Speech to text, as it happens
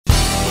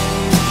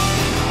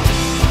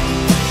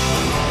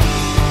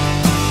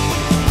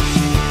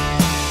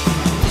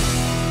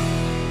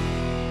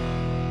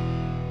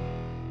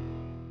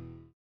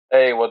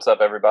Hey, what's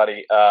up,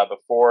 everybody?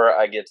 Before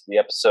I get to the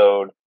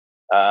episode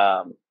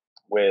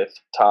with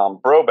Tom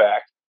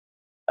Broback,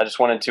 I just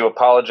wanted to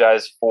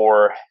apologize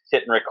for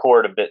hitting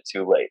record a bit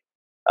too late.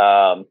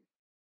 Our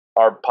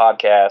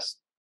podcast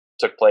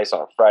took place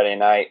on a Friday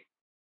night,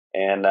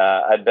 and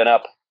I'd been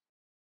up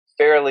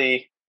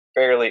fairly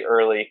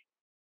early.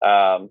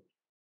 The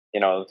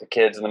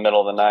kids in the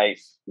middle of the night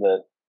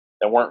that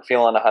weren't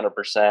feeling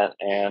 100%,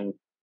 and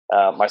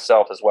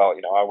myself as well.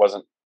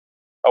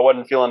 I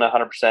wasn't feeling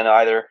 100%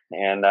 either,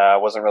 and I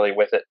wasn't really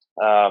with it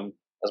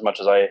as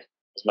much as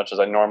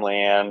I normally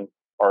am,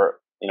 or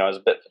I was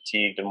a bit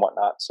fatigued and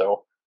whatnot.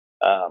 So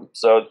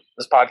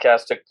this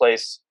podcast took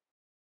place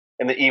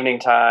in the evening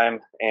time,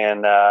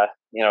 and it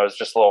was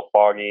just a little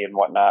foggy and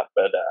whatnot.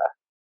 But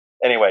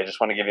anyway, just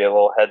want to give you a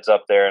little heads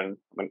up there, and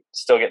I'm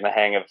still getting the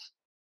hang of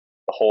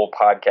the whole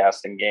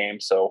podcasting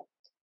game. So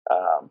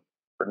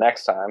for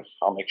next time,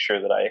 I'll make sure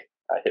that I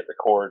hit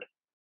record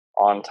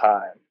on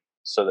time,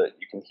 so that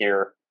you can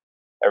hear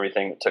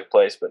everything that took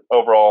place. But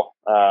overall,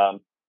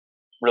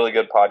 really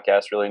good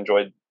podcast. Really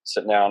enjoyed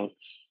sitting down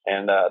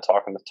and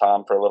talking with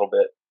Tom for a little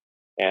bit,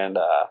 and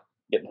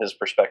getting his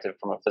perspective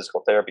from a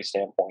physical therapy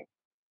standpoint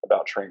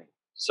about training.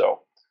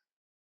 So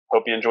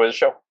hope you enjoy the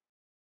show.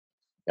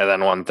 And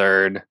then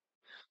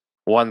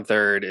one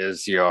third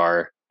is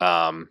your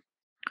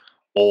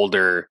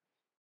older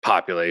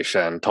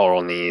population,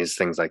 total knees,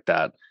 things like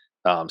that.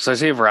 So I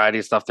see a variety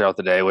of stuff throughout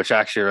the day, which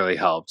actually really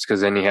helps,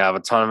 because then you have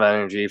a ton of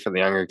energy for the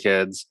younger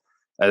kids,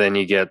 and then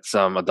you get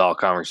some adult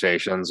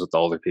conversations with the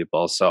older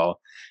people. So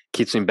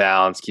keeps me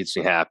balanced, keeps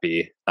me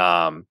happy.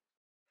 It's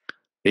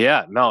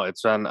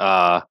been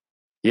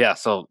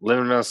so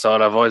living in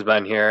Minnesota, I've always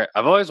been here.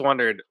 I've always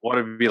wondered what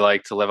it'd be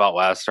like to live out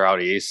west or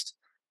out east.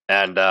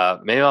 And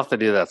maybe I'll have to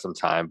do that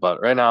sometime. But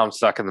right now I'm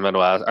stuck in the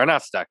Midwest. Or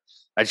not stuck.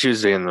 I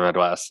choose to be in the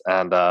Midwest,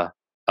 and I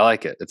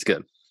like it. It's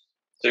good.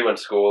 So you went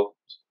to school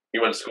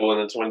in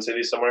the Twin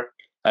Cities somewhere?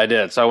 I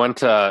did. So I went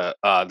to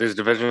there's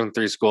Division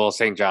III school,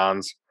 St.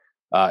 John's,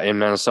 in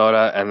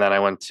Minnesota, and then I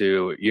went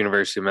to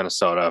University of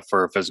Minnesota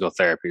for physical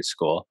therapy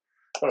school.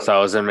 Oh. So I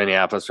was in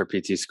Minneapolis for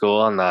PT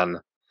school, and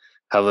then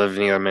have lived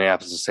in either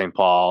Minneapolis or St.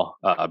 Paul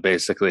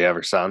basically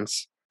ever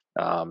since.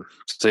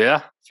 If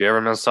you're ever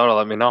in Minnesota,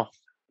 let me know.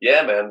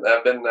 Yeah, man.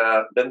 I've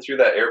been through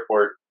that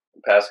airport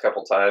the past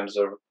couple times.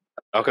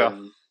 Okay. I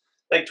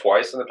think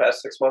twice in the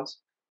past 6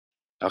 months.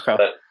 Okay.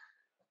 But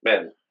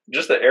man,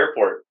 just the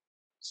airport,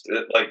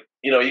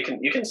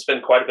 you can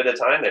spend quite a bit of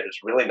time there.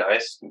 It's really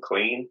nice and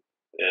clean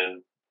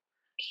and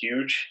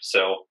huge.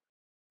 So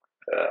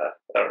I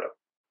don't know,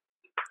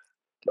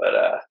 but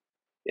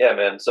yeah,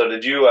 man. So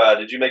did you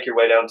make your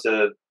way down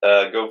to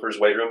Gopher's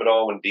weight room at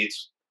all when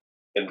Dietz?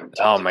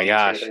 Oh my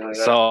gosh! Like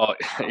so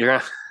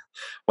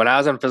when I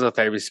was in physical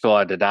therapy school,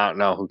 I did not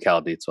know who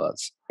Cal Dietz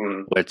was,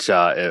 which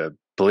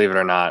believe it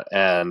or not.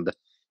 And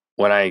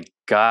when I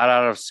got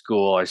out of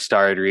school, I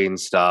started reading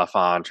stuff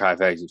on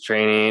trifecta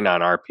training,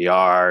 on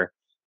RPR,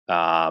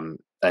 and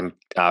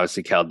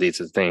obviously Cal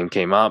Dietz's name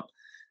came up,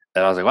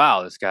 and I was like,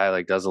 wow, this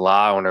guy does a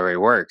lot. I wonder where he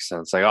works.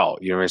 And it's like, oh,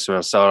 University of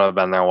Minnesota, I've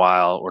been there a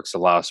while, works a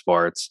lot of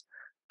sports.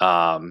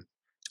 And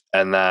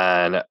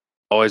then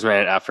always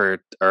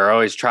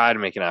tried to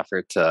make an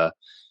effort to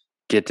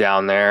get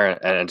down there,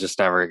 and it just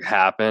never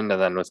happened.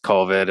 And then with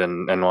COVID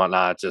and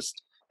whatnot, it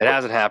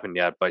hasn't happened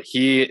yet. But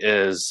he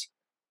is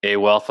a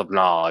wealth of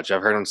knowledge.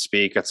 I've heard him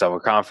speak at several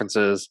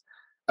conferences.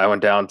 I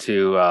went down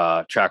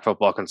to Track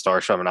Football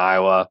Consortium in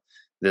Iowa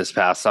this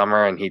past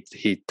summer, and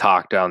he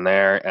talked down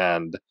there,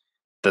 and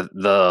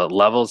the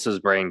levels his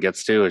brain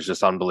gets to is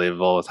just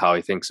unbelievable with how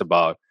he thinks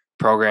about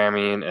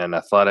programming and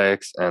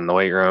athletics and the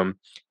weight room.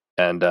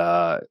 And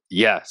so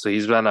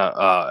he's been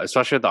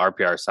especially at the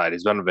RPR side,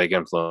 he's been a big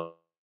influence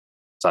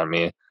on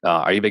me.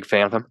 Are you a big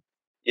fan of him?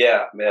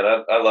 Yeah, man,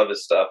 I love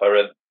his stuff.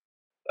 I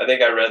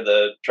think I read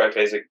the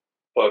triphasic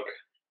book,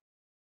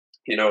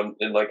 in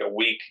like a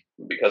week,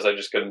 because I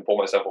just couldn't pull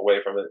myself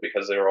away from it,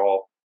 because it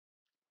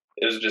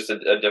was just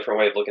a different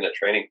way of looking at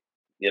training,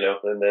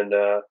 and then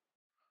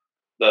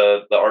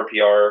the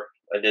RPR,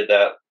 I did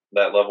that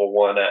level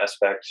 1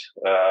 aspect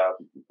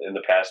in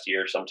the past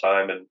year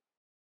sometime, and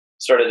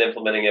started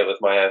implementing it with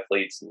my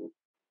athletes. And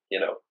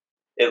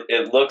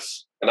it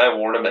looks, and I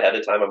warn them ahead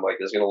of time, I'm like,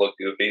 it's going to look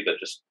goofy, but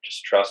just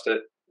trust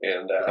it.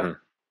 And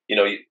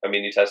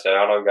you test it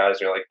out on guys,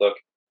 and you're like, look,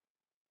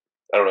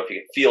 I don't know if you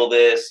can feel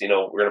this, we're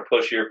going to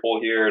push here,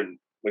 pull here, and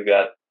we've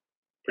got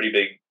pretty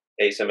big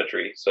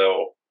asymmetry.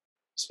 So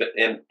at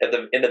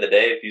the end of the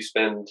day, if you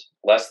spend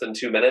less than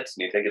 2 minutes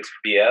and you think it's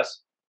BS,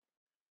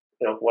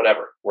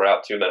 whatever, we're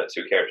out 2 minutes,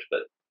 who cares?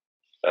 But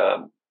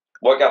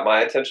what got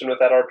my attention with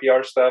that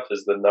RPR stuff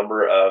is the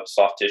number of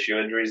soft tissue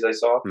injuries they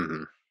saw.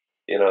 Mm-hmm.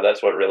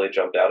 That's what really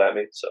jumped out at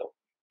me. So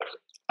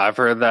I've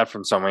heard that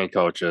from so many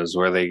coaches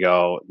where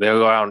they'll go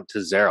down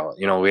to zero.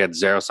 We had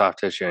 0 soft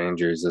tissue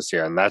injuries this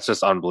year, and that's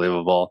just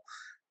unbelievable.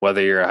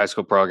 Whether you're a high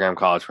school program,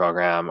 college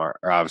program, or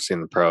obviously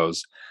in the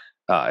pros,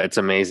 it's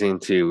amazing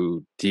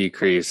to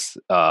decrease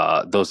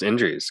those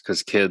injuries,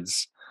 because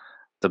kids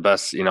the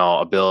best,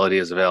 ability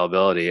is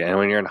availability. And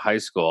when you're in high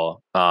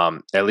school,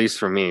 at least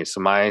for me,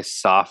 so my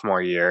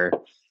sophomore year,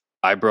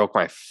 I broke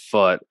my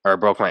foot or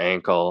broke my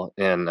ankle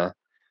in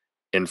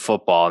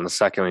football in the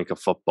second week of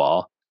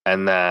football.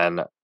 And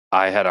then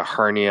I had a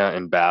hernia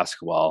in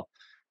basketball.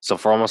 So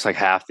for almost like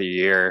half the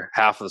year,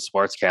 half of the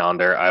sports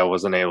calendar, I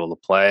wasn't able to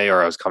play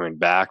or I was coming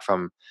back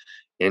from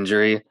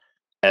injury.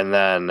 And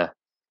then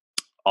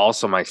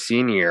also my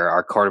senior year,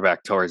 our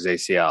quarterback tore his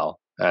ACL.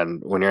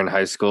 And when you're in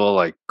high school,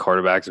 like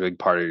quarterback's a big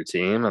part of your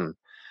team. And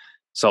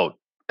so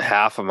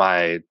half of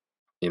my,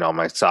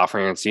 my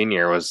sophomore year and senior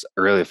year was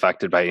really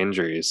affected by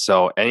injuries.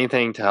 So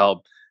anything to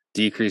help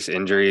decrease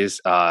injuries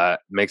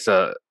makes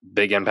a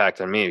big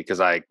impact on me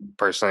because I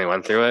personally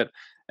went through it.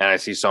 And I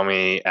see so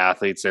many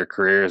athletes, their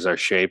careers are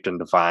shaped and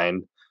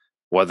defined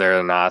whether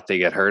or not they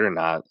get hurt or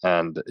not.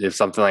 And if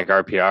something like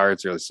RPR,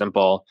 it's really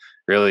simple,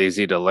 really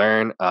easy to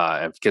learn.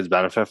 If kids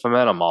benefit from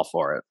it, I'm all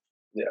for it.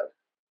 Yeah.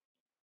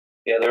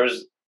 Yeah,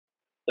 there's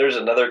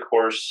another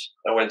course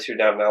I went to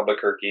down in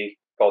Albuquerque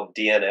called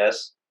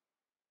DNS.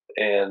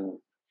 And,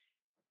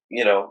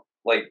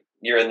 like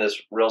you're in this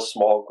real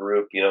small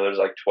group, there's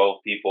like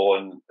 12 people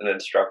and an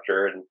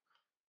instructor. And,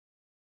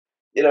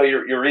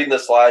 you're reading the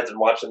slides and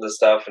watching the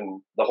stuff.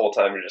 And the whole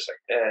time you're just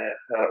like, I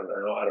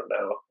don't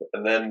know.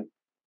 And then,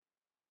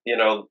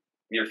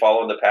 you're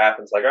following the path.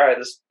 And it's like, all right,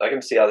 I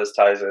can see how this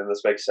ties in.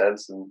 This makes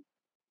sense. And,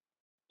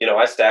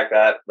 I stack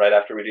that right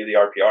after we do the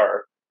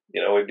RPR.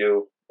 We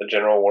do a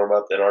general warm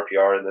up, then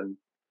RPR, and then,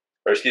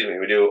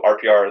 we do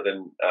RPR,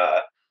 then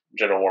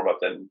general warm up,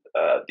 then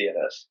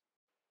DNS.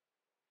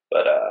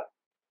 But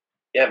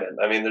yeah, man.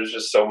 I mean, there's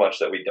just so much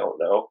that we don't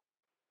know,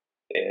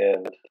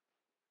 and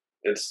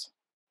it's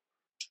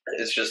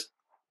just,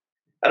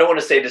 I don't want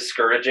to say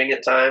discouraging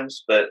at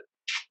times, but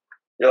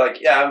you're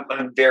like, yeah,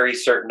 I'm very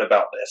certain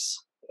about this,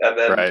 and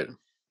then right.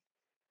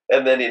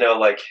 And then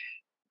like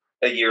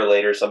a year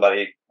later,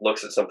 somebody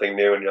looks at something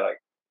new, and you're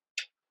like,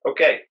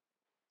 okay,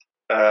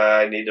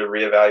 I need to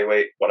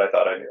reevaluate what I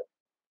thought I knew.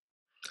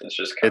 It's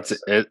just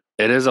it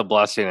is a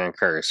blessing and a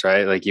curse,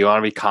 right? Like you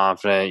want to be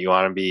confident, you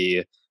want to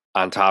be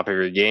on top of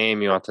your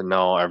game, you want to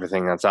know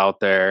everything that's out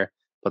there.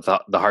 But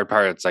the hard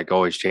part, it's like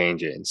always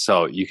changing.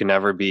 So you can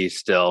never be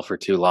still for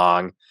too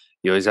long.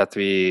 You always have to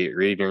be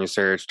reading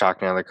research,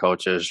 talking to other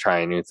coaches,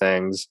 trying new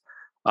things.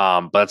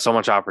 But so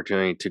much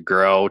opportunity to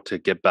grow, to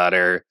get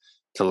better,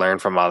 to learn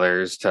from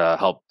others, to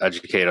help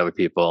educate other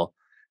people.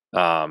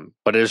 But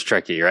it is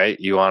tricky, right?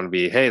 You want to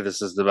be, hey,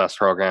 this is the best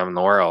program in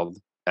the world.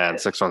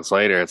 And 6 months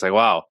later, it's like,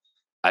 wow,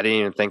 I didn't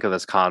even think of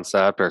this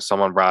concept, or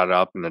someone brought it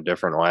up in a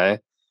different way.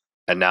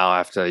 And now I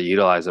have to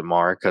utilize it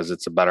more because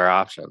it's a better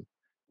option.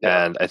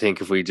 Yeah. And I think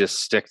if we just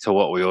stick to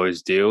what we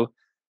always do,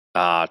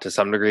 to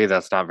some degree,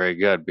 that's not very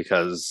good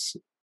because,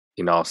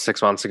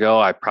 6 months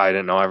ago, I probably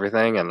didn't know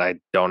everything and I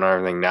don't know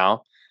everything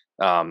now.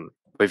 But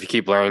if you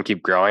keep learning,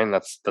 keep growing,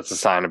 that's a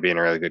sign of being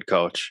a really good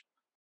coach.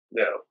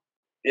 Yeah.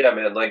 Yeah,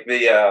 man. Like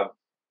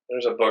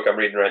there's a book I'm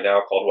reading right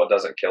now called What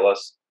Doesn't Kill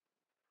Us.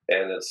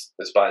 And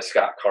it's by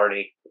Scott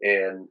Carney,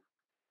 and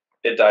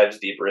it dives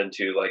deeper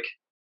into like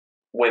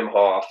Wim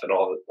Hof and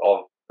all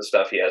the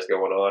stuff he has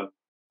going on.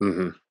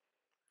 Mm-hmm.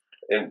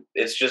 And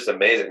it's just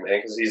amazing,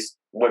 man, because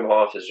Wim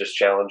Hof is just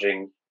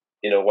challenging,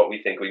 what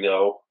we think we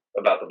know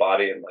about the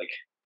body, and like,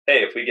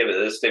 hey, if we give it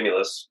this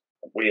stimulus,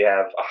 we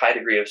have a high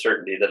degree of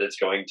certainty that it's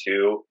going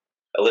to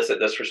elicit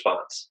this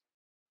response.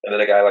 And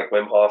then a guy like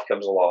Wim Hof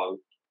comes along,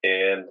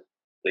 and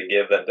they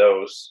give that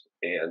dose,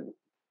 and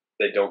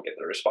they don't get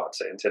the response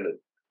they intended.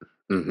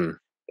 Mm-hmm.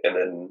 And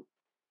then,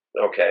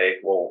 okay,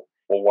 well,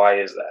 why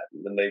is that?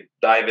 And then they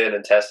dive in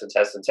and test. And it's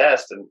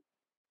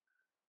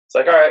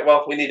like, all right,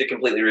 well, we need to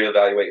completely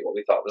reevaluate what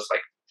we thought was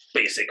like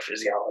basic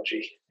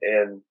physiology.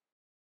 And,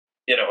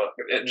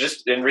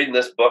 just in reading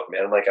this book,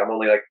 man, like I'm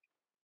only like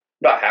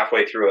about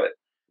halfway through it.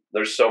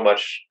 There's so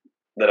much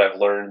that I've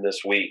learned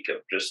this week of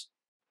just,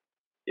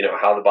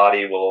 how the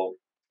body will,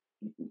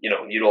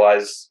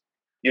 utilize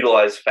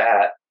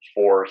fat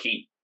for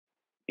heat.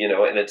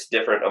 And it's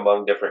different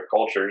among different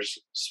cultures,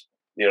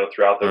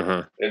 throughout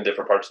in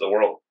different parts of the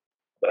world.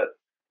 But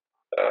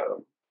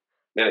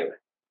anyway,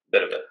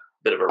 bit of a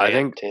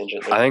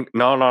tangent. I think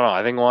no.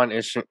 I think one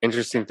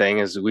interesting thing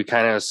is we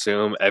kind of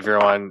assume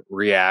everyone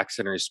reacts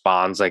and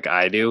responds like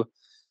I do.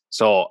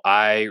 So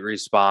I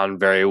respond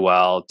very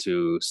well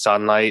to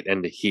sunlight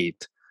and to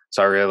heat.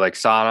 So I really like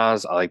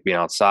saunas. I like being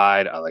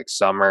outside. I like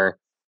summer.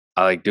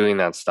 I like doing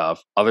that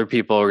stuff. Other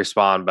people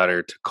respond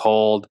better to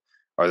cold,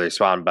 or they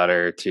respond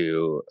better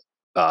to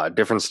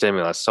different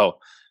stimulus. So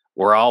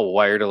we're all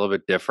wired a little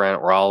bit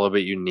different. We're all a little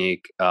bit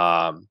unique.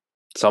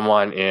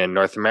 Someone in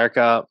North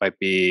America might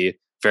be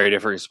very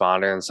different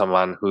responder than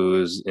someone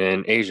who's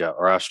in Asia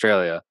or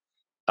Australia.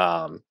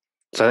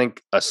 So I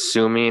think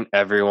assuming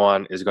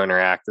everyone is going to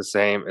react the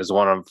same is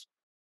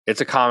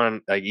it's a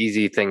common, like,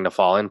 easy thing to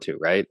fall into,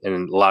 right?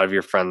 And a lot of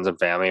your friends and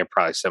family are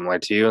probably similar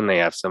to you and they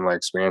have similar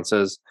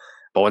experiences.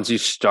 But once you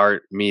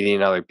start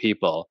meeting other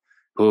people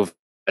who've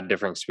had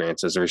different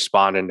experiences or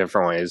respond in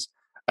different ways,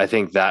 I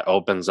think that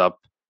opens up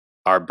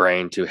our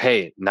brain to,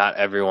 hey, not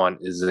everyone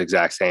is the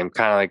exact same.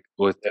 Kind of like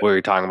with what we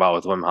were talking about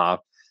with Wim Hof.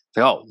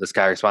 Like, oh, this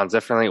guy responds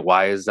differently.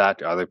 Why is that?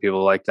 Do other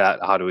people like that?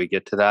 How do we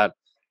get to that?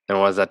 And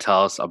what does that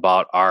tell us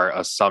about our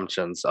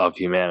assumptions of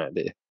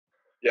humanity?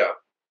 Yeah,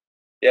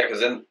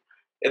 because in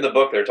the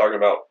book they're talking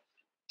about,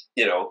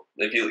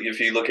 if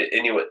you look at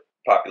Inuit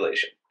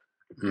population,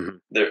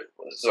 there.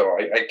 So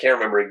I can't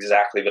remember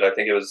exactly, but I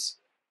think it was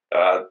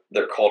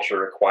their culture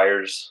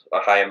requires a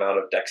high amount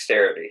of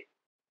dexterity.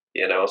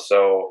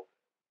 So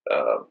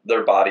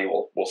their body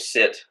will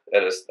sit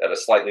at a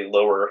slightly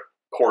lower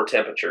core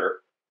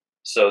temperature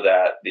so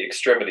that the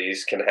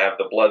extremities can have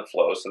the blood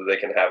flow, so that they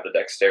can have the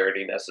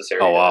dexterity necessary.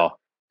 Oh wow,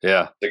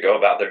 yeah, to go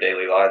about their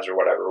daily lives or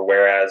whatever.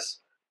 Whereas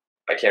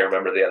I can't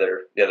remember the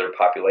other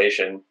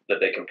population that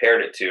they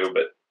compared it to,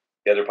 but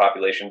the other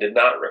population did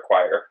not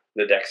require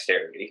the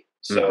dexterity,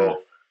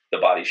 so the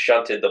body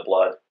shunted the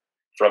blood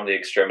from the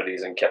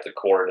extremities and kept the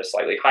core at a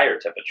slightly higher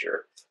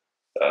temperature.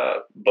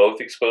 Both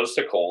exposed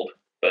to cold,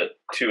 but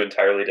two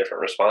entirely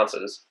different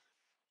responses.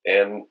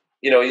 And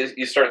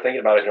you start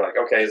thinking about it, and you're like,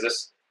 okay, is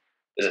this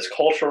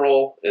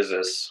cultural? Is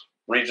this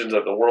regions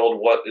of the world?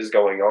 What is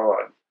going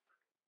on?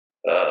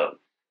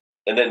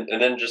 And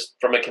then just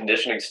from a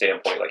conditioning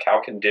standpoint, like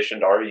how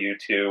conditioned are you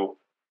to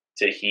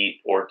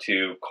heat or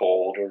to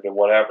cold or to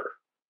whatever?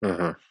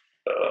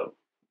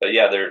 But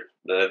yeah,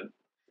 the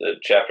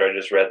chapter I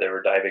just read, they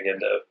were diving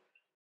into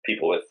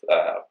people with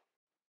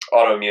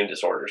autoimmune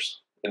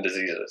disorders and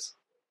diseases,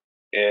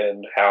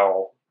 and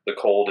how the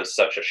cold is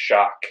such a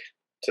shock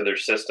to their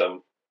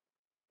system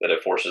that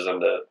it forces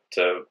them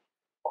to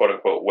quote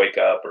unquote wake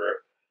up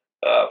or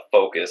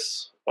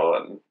focus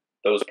on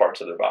those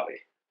parts of their body.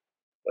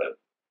 But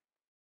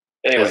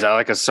anyway, is that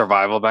like a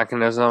survival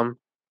mechanism?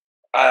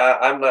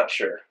 I'm not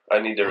sure. I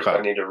need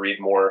to read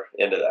more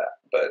into that.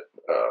 But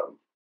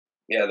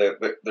yeah,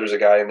 there's a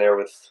guy in there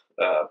with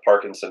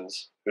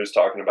Parkinson's who's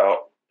talking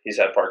about he's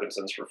had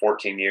Parkinson's for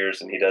 14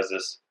 years, and he does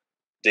this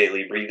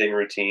daily breathing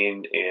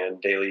routine and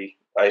daily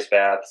ice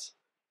baths,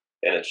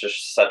 and it's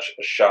just such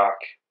a shock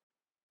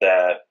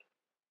that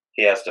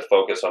he has to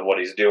focus on what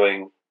he's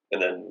doing,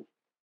 and then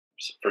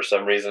for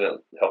some reason it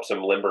helps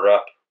him limber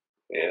up.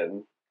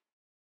 And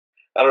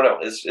I don't know.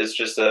 It's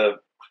just I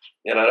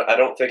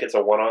don't think it's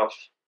a one-off.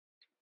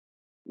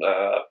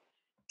 I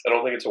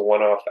don't think it's a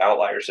one-off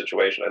outlier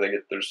situation. I think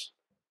there's,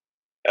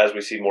 as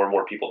we see more and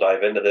more people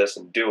dive into this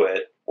and do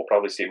it, we'll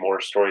probably see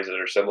more stories that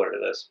are similar to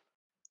this.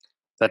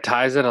 That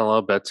ties in a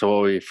little bit to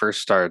what we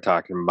first started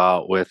talking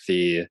about with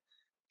the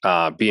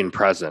being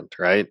present,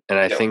 right? And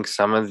I think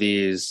some of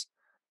these,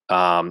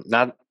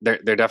 they're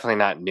definitely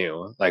not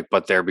new,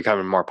 but they're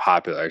becoming more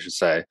popular, I should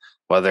say.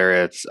 Whether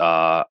it's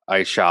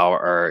ice shower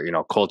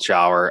or cold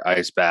shower,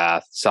 ice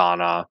bath,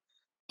 sauna,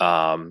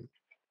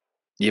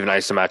 even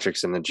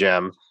isometrics in the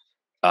gym,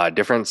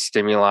 different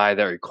stimuli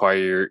that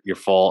require your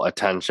full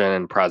attention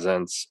and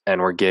presence, and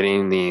we're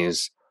getting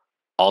these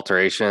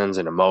alterations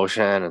in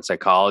emotion and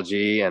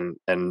psychology and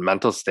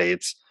mental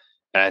states.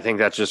 And I think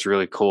that's just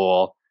really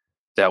cool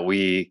that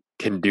we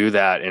can do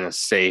that in a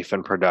safe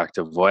and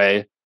productive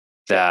way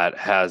that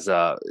has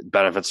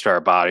benefits to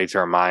our body, to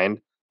our mind,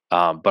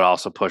 but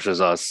also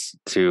pushes us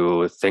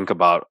to think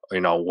about,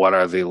 what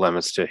are the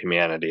limits to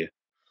humanity.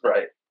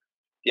 Right.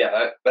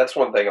 Yeah, that's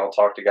one thing I'll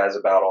talk to guys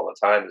about all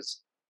the time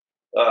is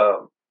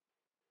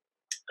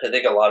I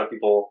think a lot of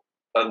people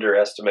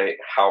underestimate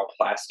how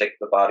plastic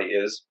the body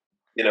is,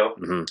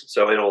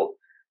 so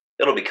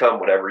it'll become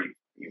whatever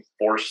you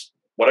force,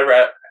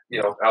 whatever,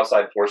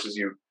 outside forces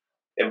you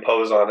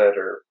impose on it,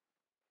 or,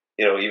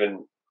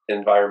 even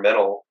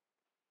environmental,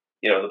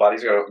 the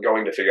body's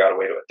going to figure out a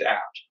way to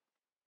adapt,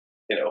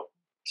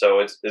 so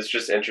it's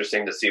just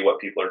interesting to see what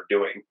people are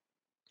doing,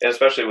 and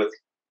especially with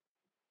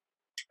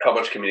how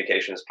much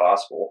communication is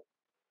possible.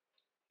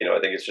 I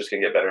think it's just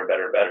going to get better and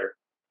better and better.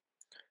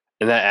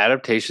 And that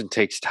adaptation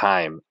takes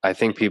time. I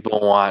think people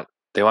want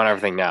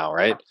everything now,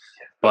 right?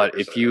 But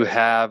if you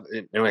have,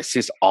 and I see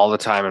this all the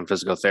time in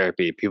physical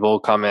therapy, people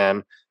come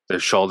in, their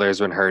shoulder's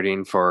been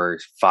hurting for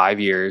 5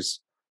 years,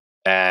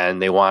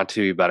 and they want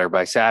to be better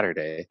by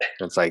Saturday.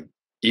 And it's like,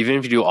 even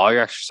if you do all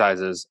your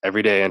exercises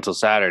every day until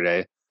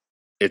Saturday,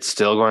 it's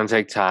still going to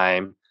take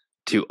time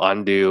to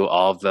undo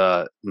all of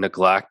the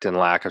neglect and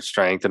lack of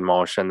strength and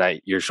motion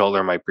that your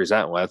shoulder might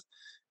present with.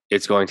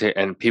 It's going to,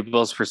 and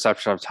people's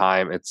perception of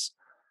time, it's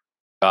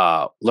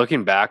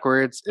looking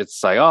backwards,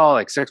 it's like, oh,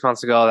 like 6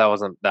 months ago, that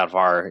wasn't that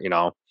far,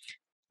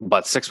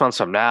 but 6 months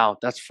from now,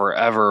 that's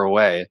forever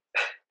away.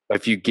 But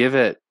if you give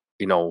it,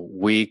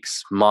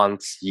 weeks,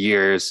 months,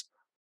 years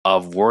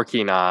of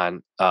working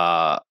on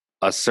a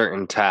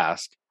certain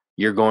task,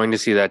 you're going to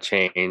see that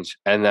change.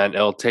 And then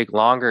it'll take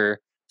longer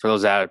for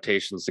those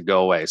adaptations to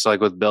go away. So like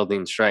with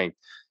building strength,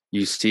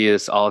 you see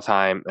this all the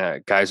time.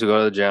 Guys who go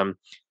to the gym,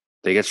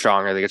 they get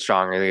stronger, they get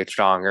stronger, they get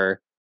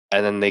stronger.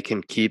 And then they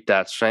can keep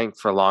that strength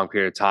for a long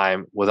period of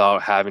time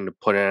without having to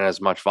put in as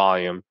much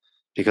volume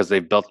because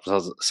they've built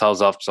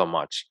themselves up so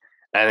much.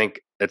 And I think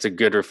it's a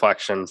good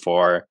reflection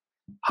for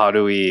how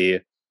do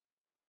we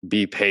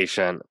be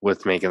patient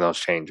with making those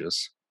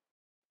changes.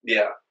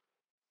 Yeah.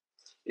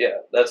 Yeah,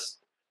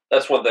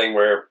 that's one thing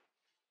where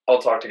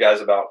I'll talk to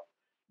guys about,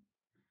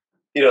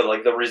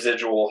 like the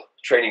residual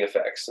training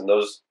effects and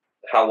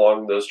how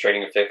long those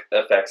training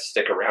effects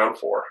stick around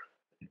for.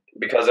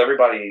 Because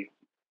everybody,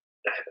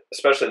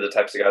 especially the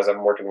types of guys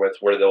I'm working with,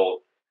 where they'll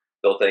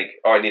think,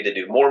 oh, I need to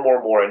do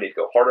more, I need to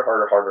go harder,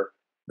 harder, harder.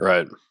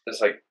 Right. It's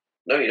like,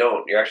 no, you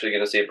don't. You're actually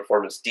going to see a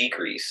performance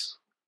decrease.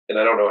 And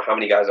I don't know how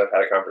many guys I've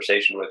had a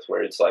conversation with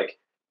where it's like,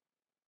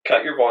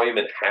 cut your volume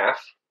in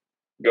half,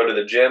 go to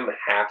the gym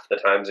half the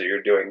times that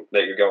you're going,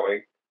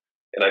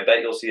 and I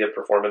bet you'll see a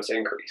performance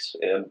increase.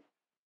 And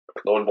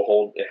lo and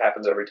behold, it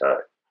happens every time.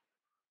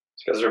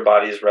 It's because their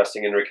body is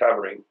resting and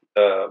recovering.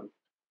 But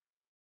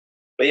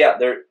yeah,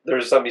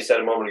 there's something you said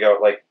a moment ago,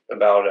 like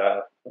about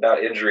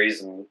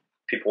injuries and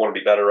people want to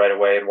be better right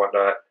away and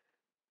whatnot.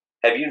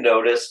 Have you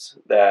noticed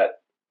that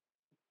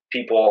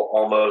people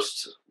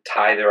almost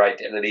tie their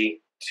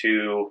identity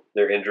to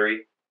their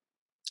injury?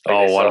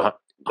 Like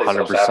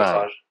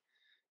 100%.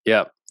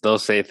 Yep. They'll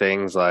say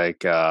things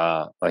like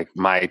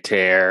my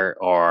tear,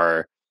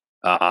 or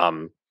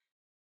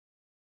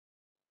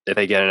if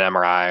they get an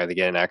MRI or they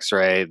get an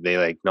X-ray, they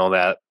like know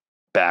that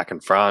back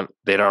and front.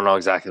 They don't know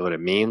exactly what it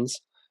means,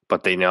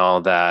 but they know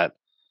that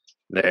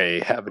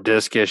they have a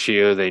disc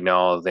issue. They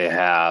know they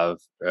have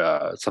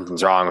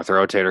something's wrong with the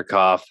rotator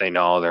cuff. They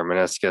know their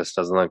meniscus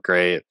doesn't look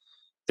great.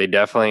 They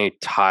definitely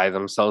tie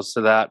themselves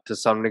to that to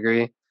some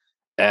degree.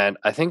 And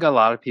I think a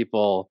lot of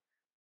people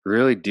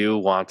really do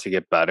want to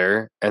get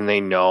better, and they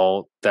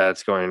know that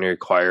it's going to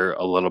require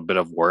a little bit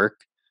of work.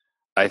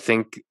 I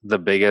think the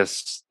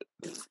biggest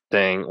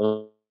thing,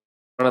 one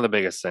of the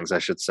biggest things I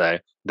should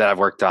say that I've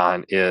worked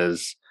on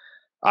is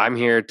I'm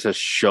here to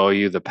show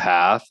you the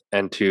path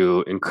and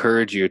to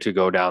encourage you to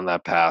go down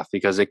that path,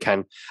 because I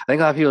think a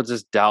lot of people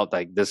just doubt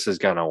like this is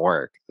going to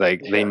work.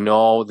 Like they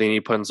know they need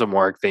to put in some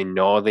work. They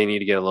know they need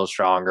to get a little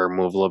stronger,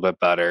 move a little bit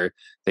better.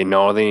 They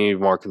know they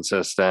need more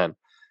consistent.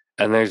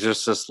 And there's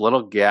just this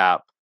little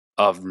gap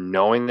of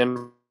knowing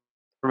the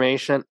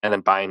information and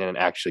then buying it and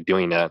actually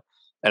doing it.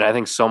 And I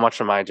think so much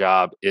of my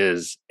job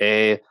is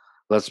A,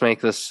 let's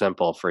make this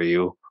simple for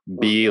you.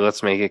 B,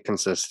 let's make it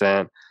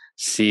consistent.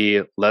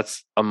 C,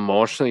 let's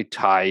emotionally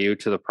tie you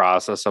to the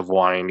process of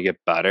wanting to get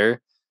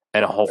better.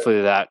 And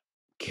hopefully that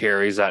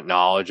carries that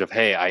knowledge of,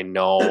 hey, I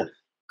know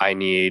I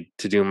need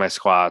to do my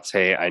squats.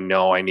 Hey, I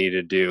know I need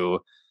to do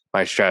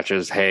my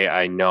stretches. Hey,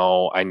 I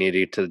know I need to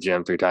get to the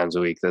gym 3 times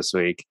a week this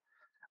week.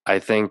 I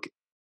think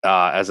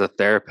as a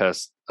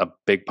therapist, a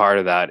big part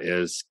of that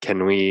is,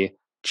 can we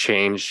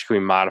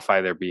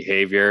modify their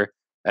behavior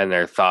and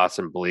their thoughts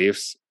and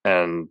beliefs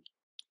and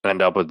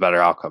end up with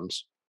better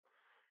outcomes?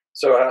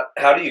 So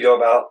how do you go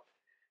about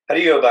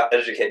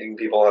educating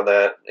people on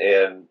that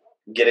and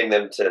getting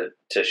them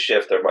to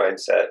shift their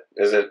mindset?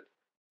 Is it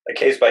a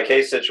case by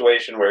case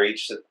situation where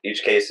each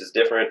case is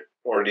different,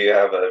 or do you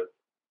have a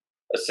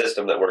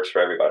system that works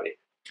for everybody?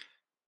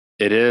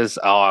 It is.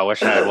 Oh, I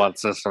wish I had one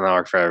system that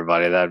worked for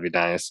everybody. That'd be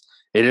nice.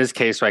 It is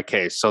case by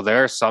case. So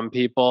there are some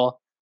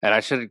people, and I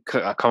should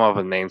come up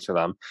with names for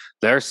them.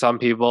 There are some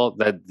people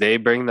that they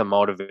bring the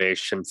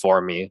motivation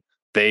for me.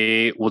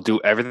 They will do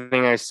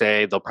everything I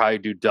say. They'll probably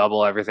do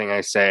double everything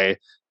I say.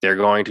 They're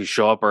going to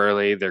show up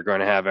early. They're going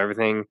to have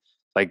everything.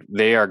 Like,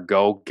 they are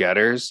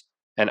go-getters.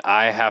 And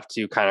I have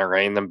to kind of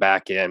rein them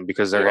back in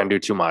because they're going to do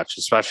too much,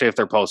 especially if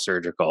they're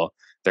post-surgical.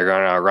 They're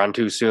going to run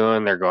too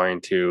soon. They're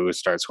going to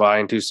start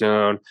squatting too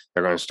soon.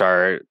 They're going to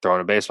start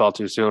throwing a baseball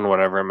too soon,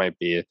 whatever it might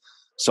be.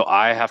 So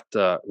I have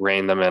to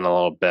rein them in a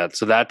little bit.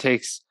 So that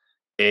takes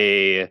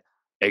a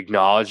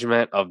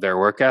acknowledgement of their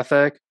work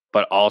ethic,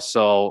 but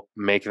also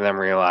making them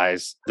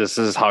realize this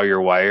is how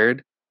you're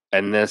wired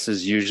and this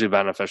is usually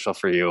beneficial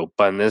for you.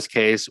 But in this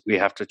case, we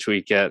have to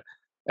tweak it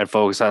and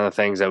focus on the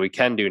things that we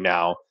can do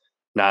now,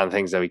 not on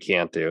things that we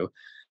can't do.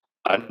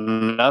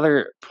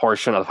 Another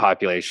portion of the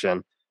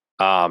population,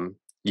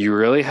 you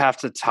really have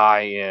to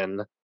tie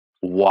in,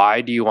 why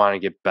do you want to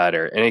get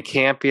better? And it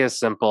can't be as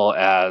simple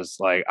as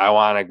like, I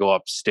want to go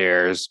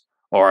upstairs,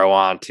 or I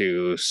want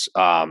to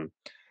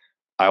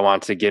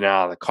get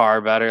out of the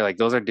car better. Like,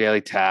 those are daily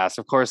tasks.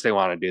 Of course they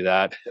want to do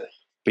that,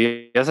 but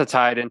you have to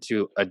tie it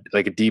into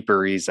a deeper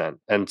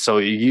reason. And so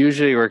it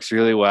usually works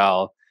really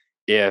well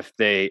if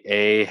they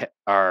A,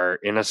 are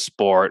in a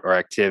sport or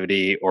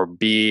activity, or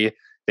B,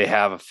 they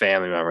have a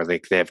family member.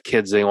 They have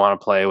kids they want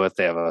to play with.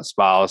 They have a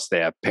spouse. They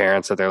have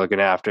parents that they're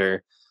looking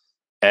after.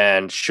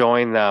 And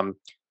showing them,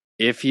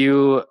 if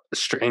you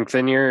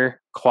strengthen your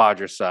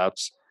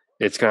quadriceps,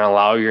 it's going to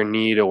allow your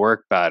knee to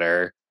work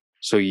better,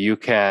 so you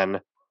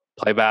can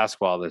play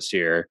basketball this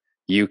year.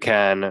 You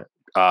can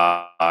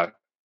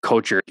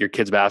coach your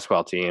kids'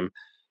 basketball team.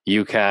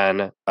 You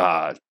can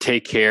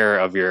take care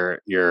of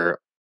your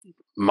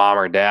mom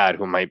or dad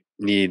who might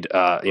need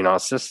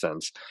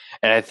assistance.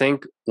 And I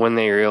think when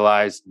they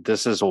realize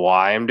this is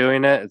why I'm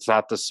doing it, it's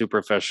not the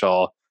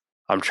superficial,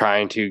 I'm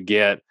trying to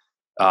get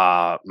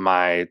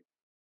my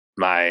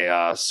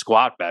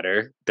squat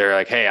better. They're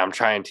like, hey, I'm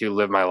trying to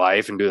live my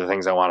life and do the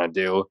things I want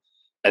to do.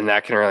 And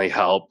that can really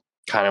help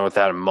kind of with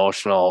that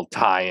emotional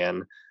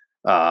tie-in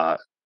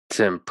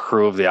to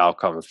improve the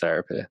outcome of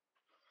therapy.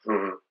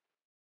 Mm-hmm.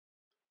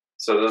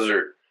 So those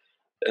are,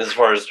 as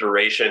far as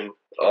duration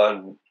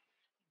on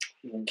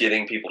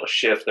getting people to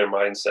shift their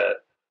mindset.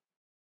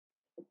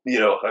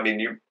 I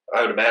mean,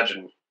 I would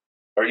imagine,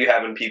 are you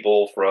having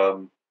people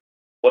from,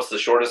 what's the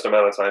shortest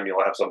amount of time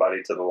you'll have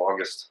somebody to the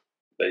longest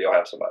that you'll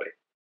have somebody?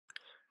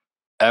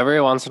 Every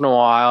once in a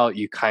while,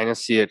 you kind of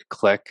see it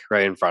click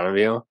right in front of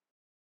you,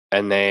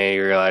 and they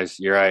realize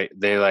you're right.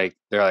 They're like,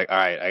 all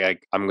right,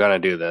 I'm gonna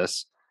do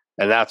this,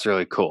 and that's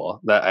really cool.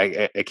 That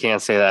I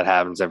can't say that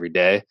happens every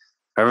day.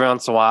 Every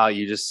once in a while,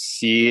 you just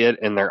see it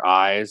in their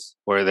eyes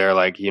where they're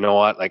like, you know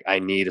what? Like, I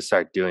need to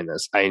start doing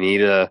this. I need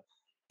to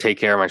take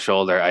care of my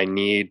shoulder. I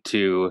need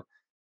to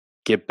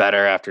get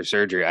better after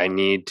surgery. I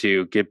need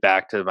to get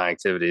back to my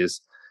activities.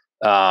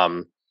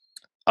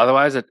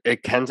 Otherwise,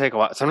 it can take a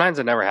while. Sometimes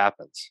it never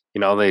happens.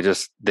 They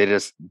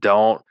just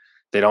don't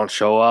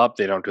show up.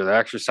 They don't do their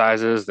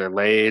exercises. They're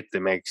late. They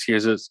make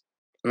excuses,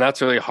 and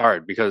that's really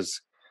hard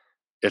because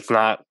it's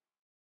not.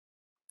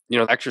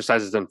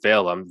 Exercises didn't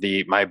fail them.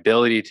 My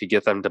ability to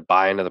get them to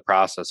buy into the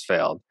process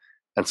failed,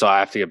 and so I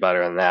have to get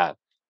better than that.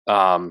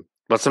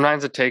 But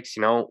sometimes it takes,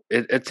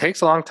 it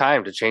takes a long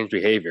time to change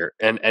behavior.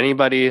 And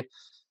anybody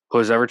who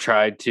has ever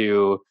tried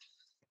to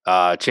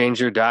change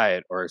your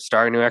diet or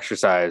start a new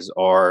exercise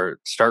or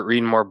start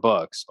reading more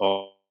books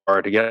or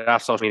to get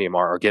off social media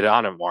more or get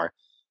on it more,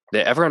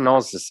 everyone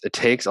knows this. It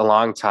takes a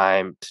long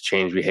time to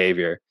change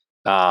behavior.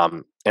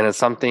 And it's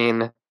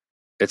something,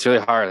 it's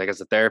really hard. Like, as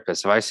a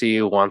therapist, if I see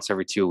you once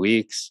every 2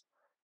 weeks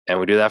and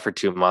we do that for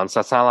 2 months,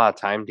 that's not a lot of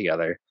time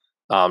together.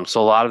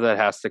 So a lot of that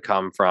has to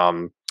come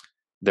from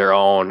their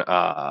own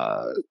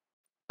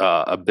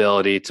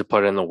ability to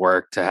put in the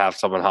work, to have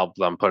someone help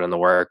them put in the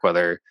work,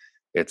 whether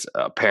it's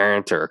a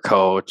parent or a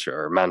coach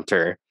or a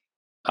mentor.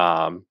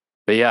 But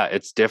yeah,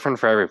 it's different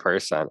for every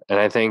person. And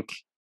I think,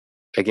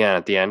 again,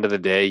 at the end of the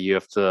day, you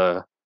have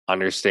to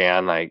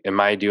understand, like, am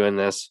I doing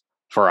this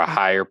for a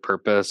higher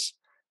purpose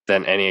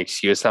than any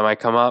excuse that might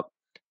come up?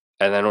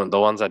 And then the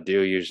ones that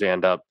do usually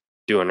end up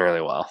doing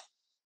really well.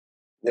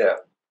 Yeah.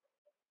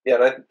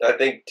 Yeah. And I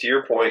think, to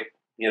your point,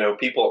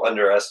 people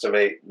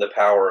underestimate the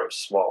power of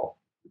small.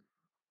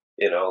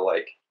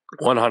 Like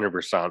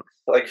 100%.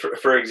 Like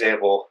for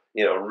example,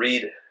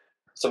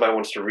 somebody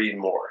wants to read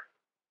more.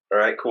 All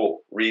right,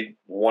 cool. Read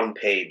 1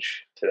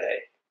 page today.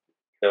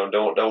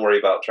 Don't worry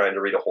about trying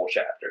to read a whole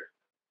chapter.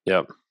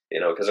 Yep.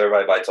 Because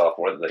everybody bites off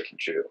more than they can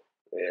chew.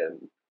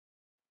 And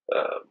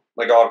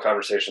like, I'll have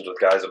conversations with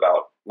guys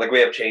about, like, we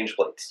have change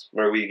plates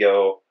where we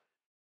go,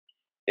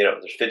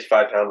 there's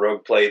 55-pound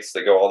rogue plates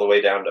that go all the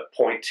way down to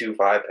 0.25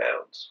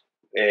 pounds.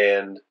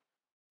 And,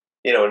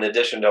 in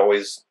addition to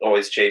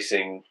always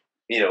chasing,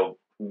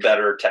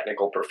 better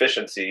technical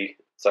proficiency,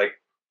 it's like,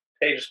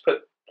 hey, just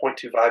put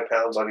 0.25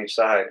 pounds on each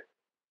side.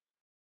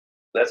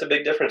 That's a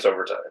big difference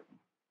over time.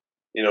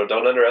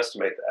 Don't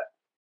underestimate that.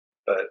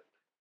 But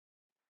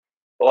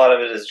a lot of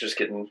it is just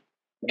getting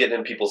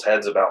in people's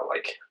heads about,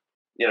 like,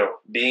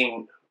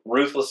 being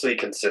ruthlessly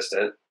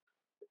consistent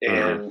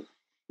and,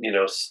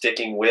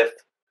 sticking with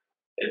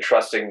and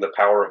trusting the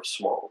power of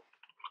small,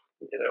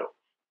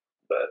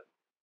 but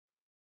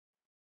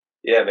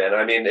yeah, man,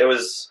 I mean, it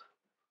was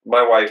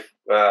my wife,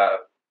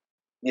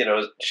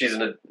 she's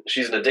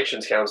an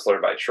addictions counselor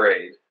by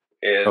trade,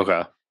 and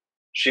Okay.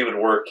 she would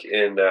work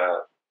in, I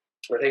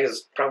think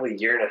it's probably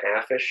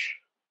 1.5-ish,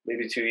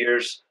 maybe 2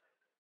 years.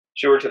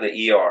 She worked in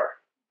the ER,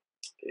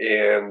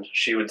 and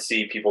she would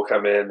see people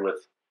come in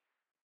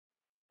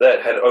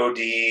that had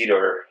OD'd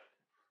or,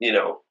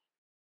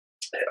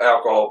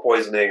 alcohol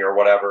poisoning or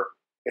whatever.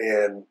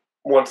 And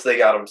once they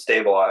got them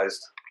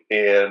stabilized,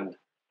 and,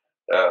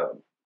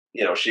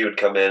 she would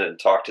come in and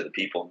talk to the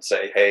people and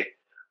say, hey,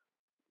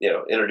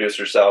 introduce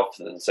herself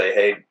and say,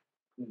 hey,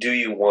 do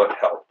you want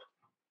help?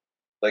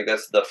 Like,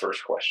 that's the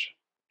first question.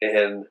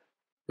 And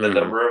the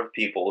number of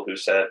people who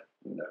said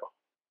no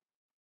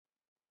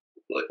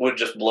would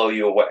just blow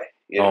you away.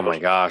 Oh my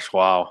gosh.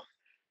 Wow.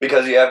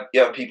 Because you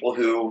have people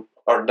who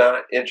are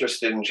not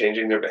interested in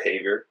changing their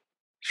behavior.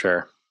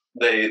 Sure.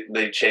 They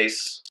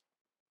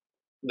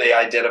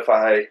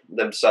identify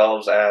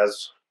themselves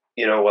as,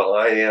 well,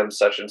 I am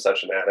such and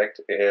such an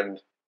addict, and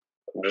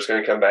I'm just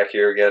going to come back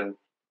here again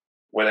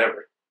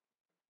whenever.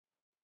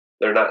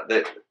 They're not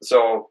that.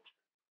 So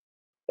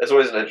that's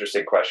always an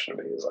interesting question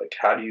to me, is like,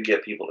 how do you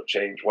get people to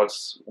change?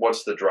 What's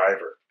the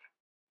driver?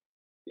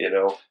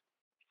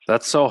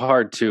 That's so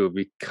hard too,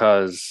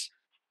 because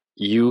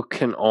you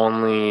can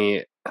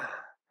only,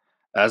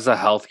 as a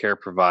healthcare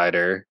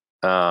provider,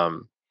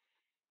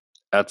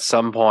 at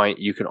some point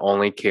you can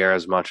only care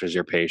as much as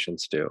your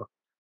patients do.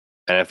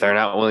 And if they're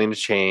not willing to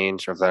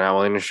change, or if they're not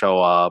willing to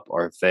show up,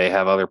 or if they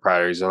have other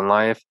priorities in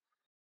life,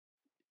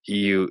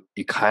 you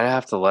kind of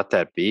have to let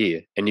that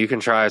be. And you can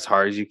try as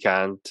hard as you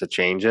can to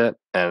change it.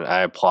 And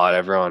I applaud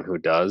everyone who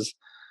does.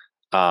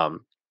 But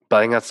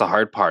I think that's the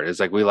hard part, is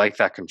like, we like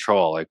that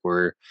control. Like,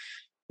 we're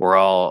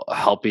all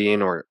helping,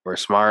 we're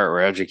smart,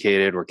 we're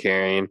educated, we're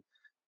caring.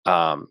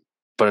 But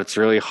it's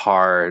really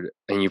hard,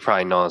 and you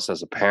probably know this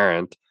as a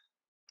parent,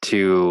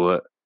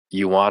 to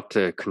you want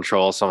to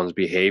control someone's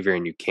behavior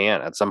and you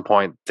can't. At some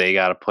point, they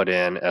got to put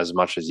in as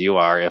much as you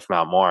are, if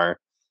not more.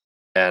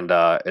 And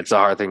it's a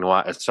hard thing to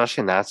watch,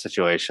 especially in that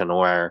situation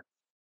where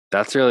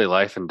that's really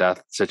life and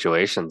death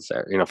situations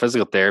there.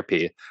 Physical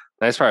therapy,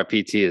 the nice part of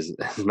PT is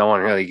no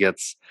one really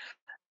gets,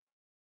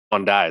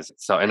 one dies.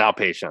 So, and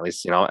outpatient, at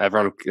least,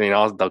 everyone,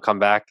 they'll come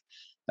back.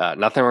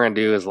 Nothing we're going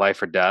to do is life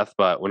or death.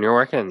 But when you're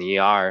working in the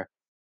ER,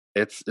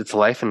 it's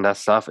life and death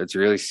stuff. It's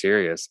really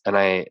serious.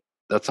 And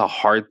that's a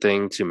hard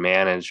thing to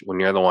manage when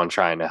you're the one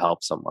trying to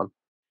help someone.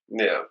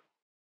 Yeah.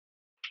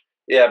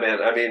 Yeah,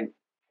 man. I mean,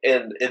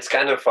 and it's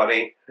kind of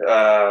funny,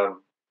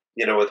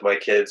 with my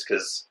kids,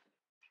 because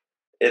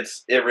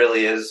it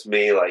really is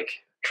me like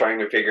trying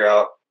to figure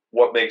out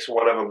what makes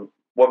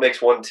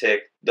one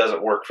tick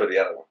doesn't work for the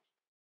other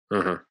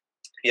one.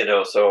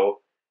 Mm-hmm. So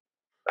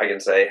I can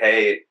say,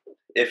 hey,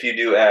 if you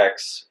do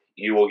X,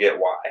 you will get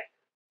Y.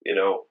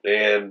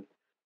 And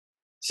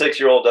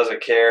 6-year-old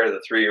doesn't care.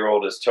 The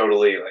 3-year-old is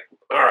totally like,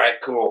 all right,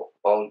 cool,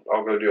 I'll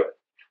go do it.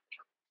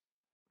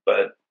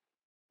 But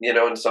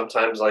and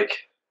sometimes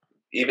like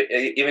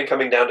even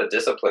coming down to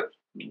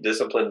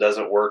discipline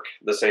doesn't work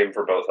the same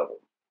for both of them.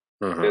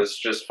 Mm-hmm. It's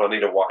just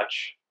funny to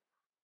watch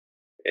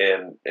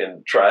and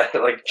try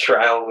like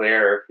trial and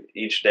error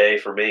each day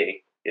for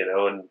me,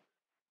 and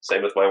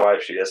same with my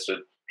wife. She has to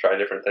try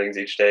different things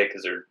each day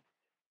because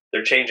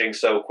they're changing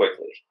so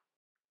quickly.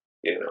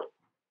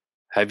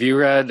 Have you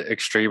read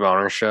Extreme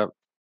Ownership?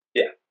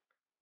 Yeah.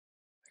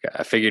 Okay,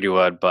 I figured you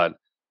would, but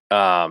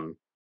that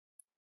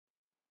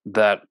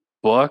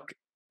book,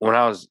 when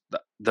I was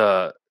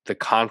the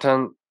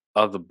content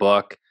of the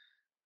book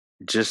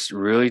just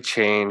really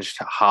changed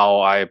how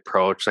I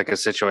approach like a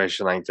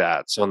situation like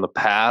that. So in the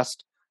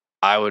past,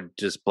 I would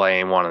just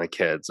blame one of the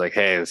kids, like,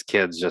 hey, this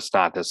kid's just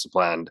not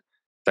disciplined.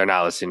 They're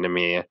not listening to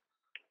me.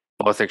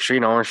 But with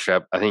extreme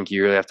ownership, I think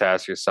you really have to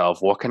ask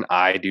yourself, what can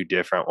I do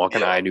different? What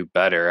can I do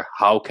better?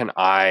 Am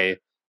I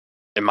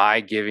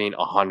giving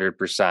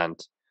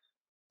 100%?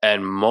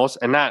 And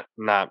not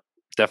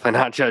definitely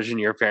not judging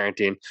your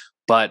parenting,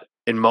 but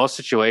in most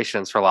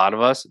situations, for a lot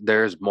of us,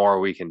 there's more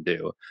we can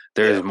do.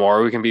 There's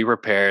more we can be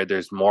prepared.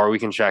 There's more we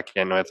can check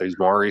in with. There's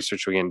more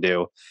research we can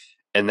do.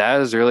 And that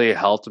has really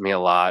helped me a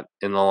lot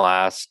in the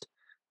last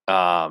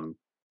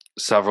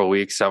several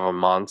weeks, several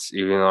months,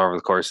 even over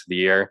the course of the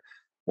year.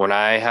 When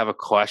I have a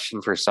question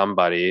for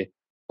somebody,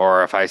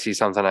 or if I see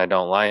something I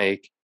don't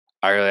like,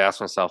 I really ask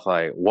myself,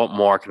 like, what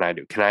more can I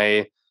do?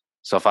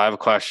 So if I have a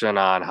question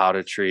on how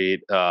to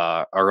treat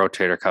a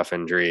rotator cuff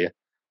injury,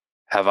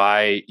 have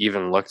I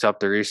even looked up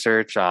the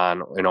research on,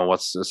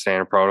 what's the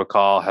standard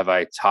protocol? Have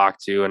I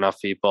talked to enough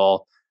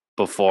people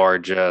before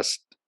just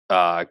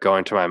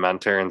going to my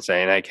mentor and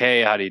saying, like,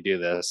 hey, how do you do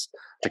this?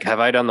 Like, have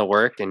I done the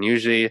work? And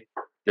usually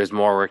there's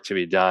more work to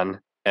be done.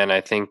 And I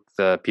think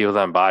the people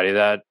that embody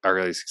that are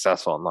really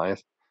successful in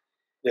life.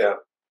 Yeah.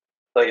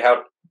 Like,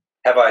 how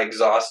have I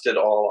exhausted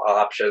all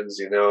options,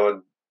 and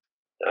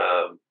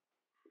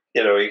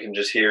you can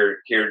just hear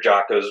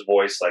Jocko's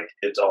voice, like,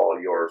 it's all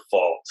your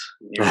fault.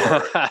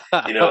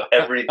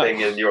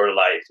 Everything in your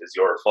life is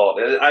your fault.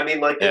 And I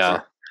mean, like,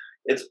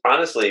 it's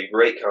honestly a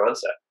great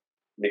concept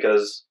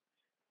because,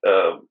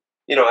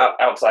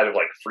 outside of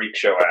like freak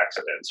show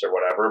accidents or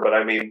whatever, but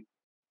I mean,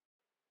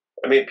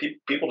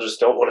 people just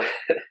don't want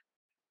to,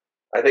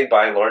 I think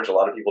by and large, a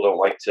lot of people don't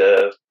like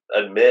to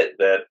admit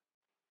that,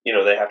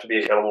 they have to be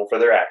accountable for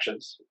their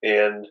actions,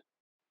 and,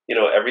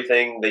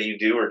 everything that you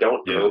do or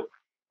don't do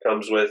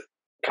comes with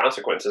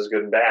consequences,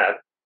 good and bad,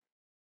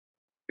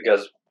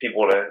 because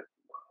people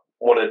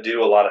want to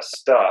do a lot of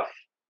stuff,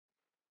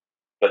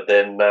 but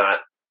then not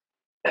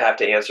have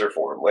to answer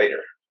for them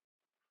later.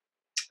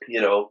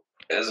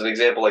 As an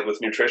example, like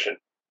with nutrition,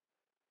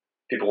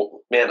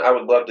 people, man, I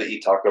would love to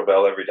eat Taco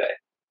Bell every day,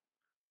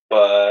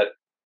 but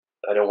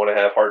I don't want to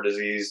have heart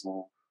disease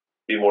and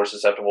be more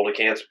susceptible to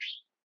cancers.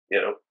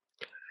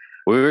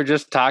 We were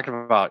just talking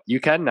about,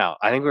 you can now.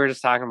 I think we were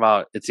just talking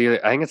about, I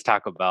think it's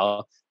Taco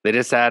Bell. They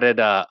just added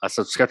a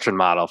subscription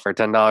model for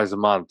 $10 a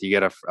month. You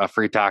get a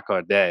free taco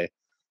a day.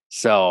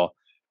 So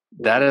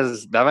that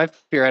might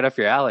be right up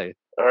your alley.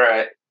 All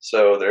right.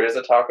 So there is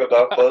a Taco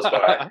Bell close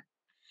by.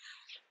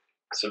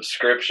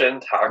 Subscription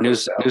Taco Bell.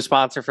 New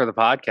sponsor for the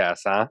podcast,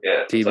 huh?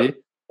 Yeah. TV.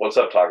 What's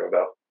up, Taco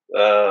Bell?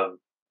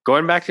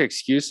 Going back to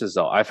excuses,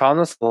 though, I found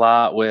this a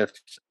lot with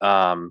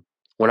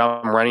when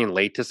I'm running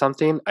late to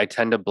something, I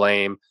tend to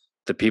blame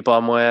the people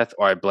I'm with,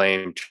 or I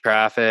blame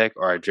traffic,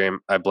 or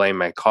I blame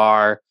my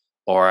car,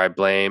 or I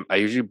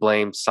usually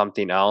blame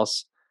something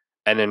else.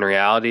 And in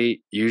reality,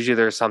 usually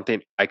there's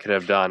something I could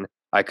have done.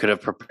 I could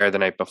have prepared the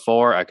night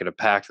before. I could have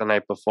packed the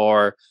night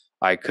before.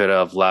 I could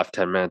have left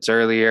 10 minutes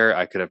earlier.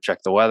 I could have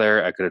checked the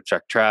weather. I could have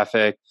checked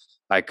traffic.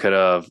 I could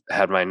have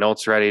had my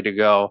notes ready to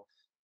go.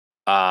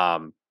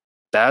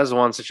 That is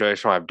one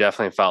situation where I've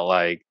definitely felt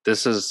like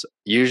this is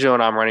usually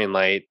when I'm running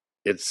late,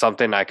 it's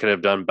something I could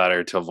have done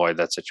better to avoid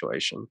that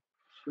situation.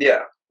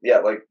 Yeah.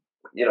 Like,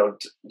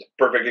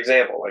 perfect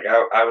example. Like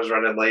I was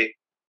running late,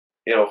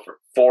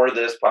 for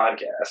this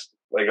podcast,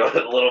 like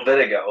a little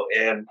bit ago.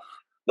 And,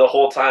 the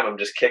whole time I'm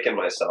just kicking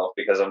myself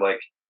because I'm like,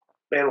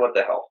 man, what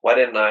the hell? Why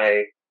didn't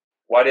I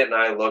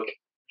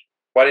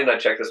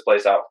check this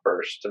place out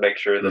first to make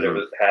sure that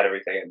it had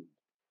everything?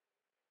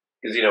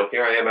 Because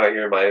here I am out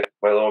here in my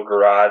little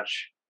garage,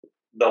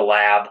 the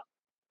lab.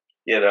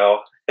 I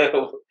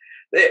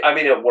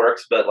mean, it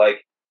works, but like,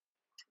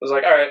 I was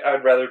like, all right,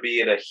 I'd rather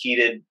be in a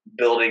heated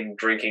building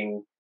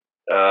drinking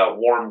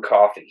warm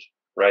coffee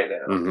right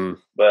now.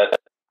 But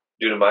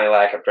due to my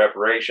lack of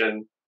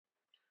preparation,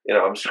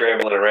 I'm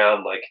scrambling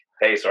around like,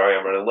 hey, sorry,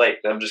 I'm running late.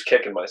 And I'm just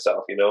kicking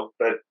myself,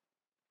 But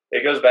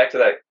it goes back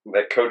to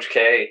that Coach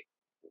K,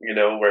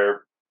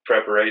 where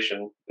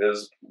preparation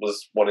was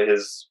one of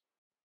his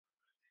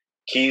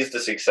keys to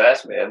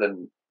success, man.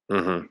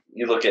 And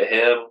you look at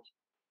him,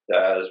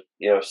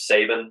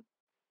 Saban,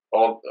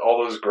 all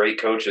those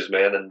great coaches,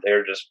 man, and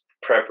they're just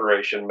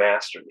preparation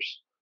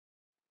masters.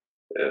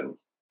 And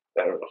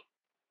I don't know.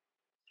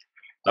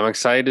 I'm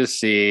excited to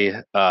see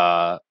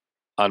on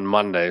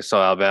Monday.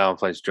 So Alabama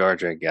plays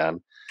Georgia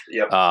again.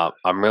 Yep.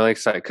 I'm really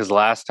excited because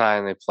last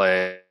time they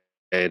played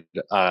a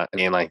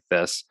game like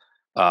this,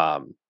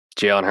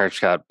 Jalen Hurts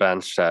got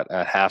benched at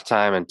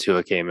halftime, and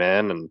Tua came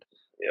in, and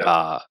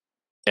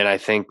I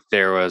think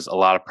there was a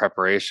lot of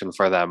preparation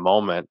for that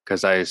moment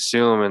because I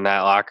assume in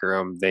that locker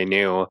room they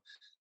knew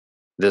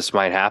this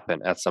might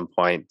happen at some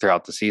point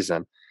throughout the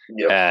season.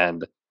 Yep.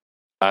 And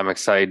I'm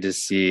excited to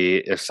see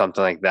if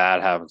something like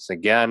that happens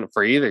again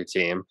for either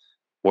team,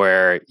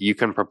 where you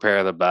can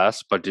prepare the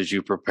best, but did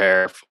you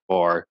prepare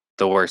for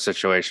the worst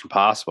situation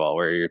possible,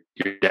 where you're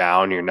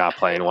down, you're not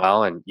playing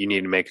well, and you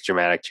need to make a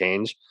dramatic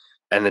change?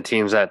 And the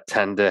teams that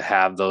tend to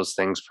have those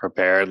things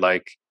prepared,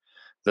 like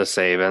the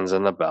Sabans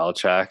and the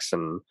Belichicks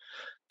and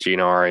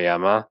Gino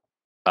Auriemma,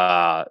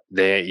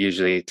 they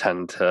usually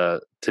tend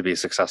to be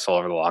successful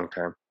over the long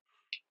term.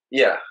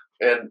 Yeah,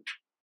 and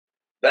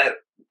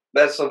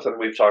that's something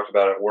we've talked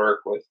about at work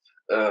with,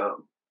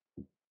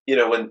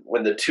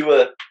 when the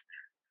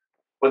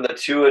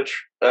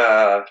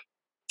Tua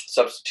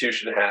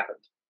substitution happened,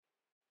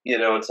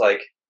 it's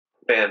like,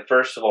 man,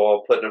 first of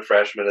all, putting a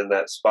freshman in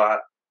that spot,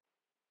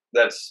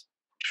 that's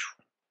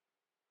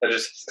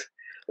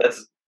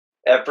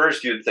at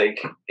first you'd think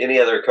any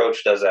other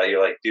coach does that,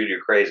 you're like, dude,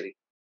 you're crazy.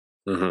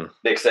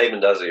 Nick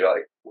Saban does it, you're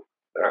like,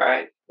 all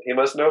right, he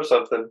must know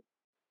something.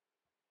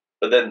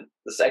 But then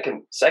the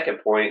second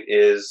point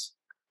is,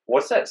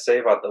 what's that say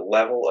about the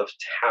level of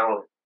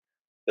talent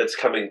that's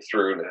coming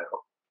through now?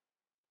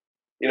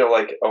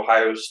 Like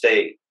Ohio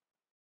State,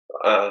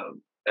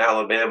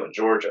 Alabama,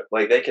 Georgia,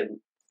 like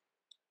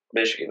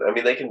Michigan. I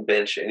mean, they can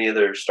bench any of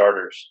their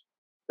starters,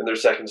 and their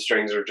second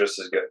strings are just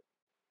as good.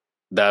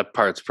 That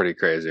part's pretty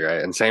crazy,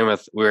 right? And same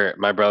with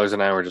my brothers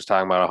and I were just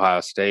talking about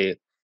Ohio State,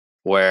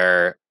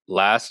 where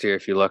last year,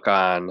 if you look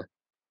on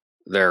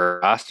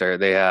their roster,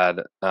 they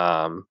had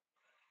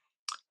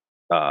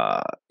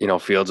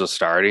Fields was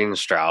starting,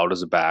 Stroud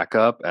was a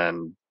backup,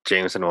 and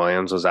Jameson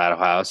Williams was at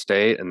Ohio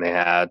State, and they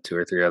had 2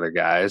 or 3 other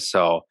guys.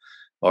 So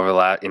over the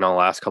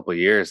last couple of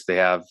years, they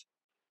have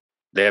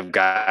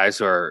guys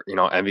who are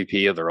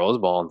MVP of the Rose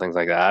Bowl and things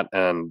like that,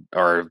 and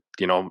or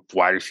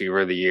wide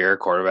receiver of the year,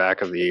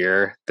 quarterback of the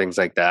year, things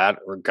like that,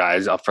 or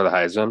guys up for the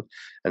Heisman,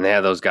 and they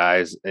have those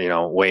guys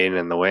waiting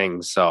in the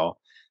wings. So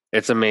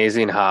it's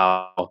amazing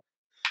how.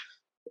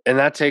 And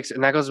that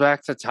goes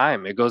back to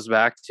time. It goes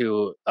back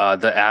to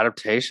the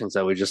adaptations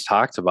that we just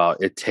talked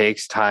about. It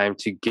takes time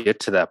to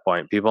get to that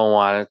point. People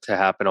want it to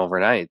happen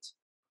overnight.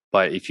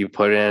 But if you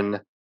put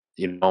in,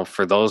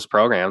 for those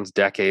programs,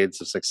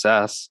 decades of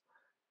success,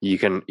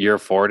 you're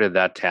afforded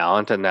that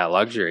talent and that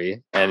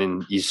luxury,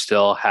 and you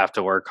still have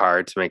to work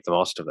hard to make the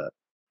most of it.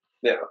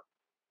 Yeah.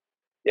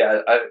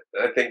 Yeah.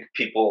 I think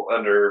people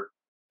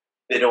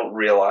they don't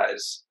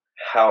realize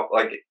how,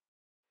 like,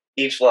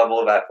 each level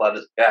of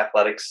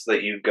athletics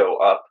that you go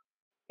up,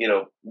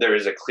 there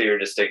is a clear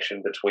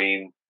distinction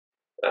between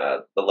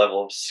the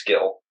level of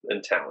skill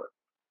and talent.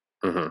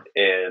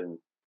 And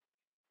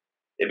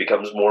it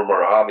becomes more and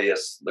more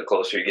obvious the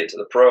closer you get to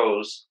the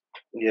pros.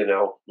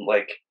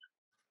 Like,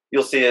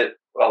 you'll see it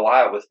a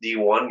lot with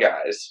D1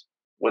 guys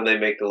when they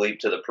make the leap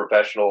to the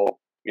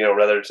professional,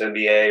 whether it's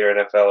NBA or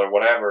NFL or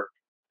whatever.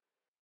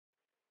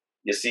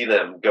 You see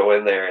them go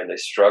in there and they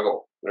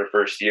struggle their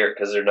first year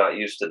because they're not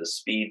used to the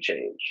speed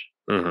change.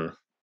 And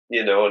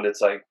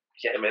it's like,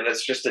 yeah, man,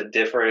 it's just a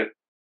different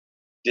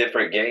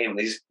game.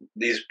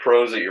 These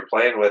pros that you're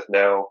playing with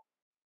now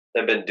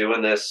have been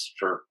doing this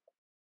for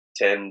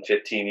 10,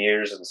 15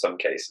 years in some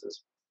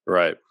cases.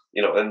 Right.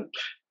 And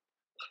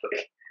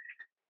like,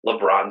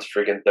 LeBron's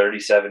freaking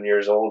 37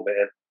 years old,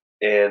 man.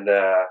 And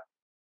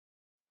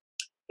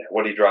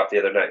what did he drop the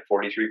other night?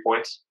 43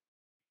 points?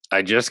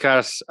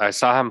 I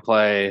saw him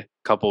play a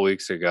couple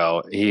weeks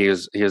ago. He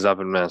was up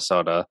in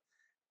Minnesota,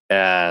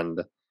 and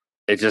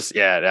it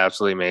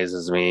absolutely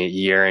amazes me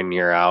year in,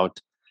 year out.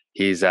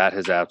 He's at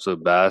his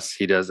absolute best.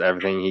 He does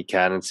everything he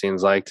can, it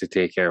seems like, to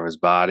take care of his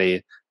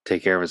body,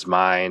 take care of his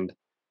mind.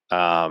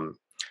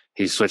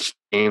 He switched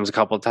teams a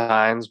couple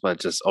times, but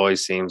just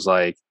always seems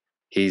like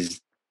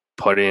he's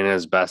putting in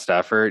his best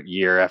effort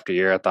year after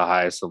year at the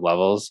highest of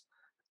levels.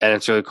 and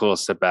it's really cool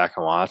to sit back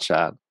and watch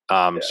that.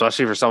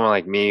 Especially for someone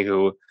like me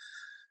who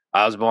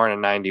I was born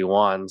in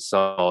 91.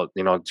 So,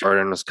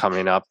 Jordan was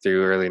coming up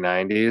through early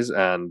 90s,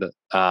 and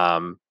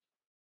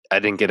I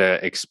didn't get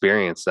to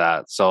experience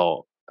that.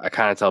 So I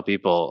kind of tell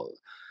people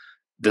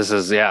this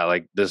is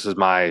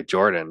my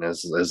Jordan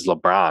is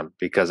LeBron,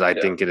 because I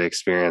didn't get to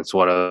experience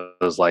what it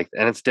was like.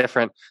 And it's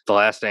different. The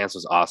Last Dance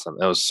was awesome.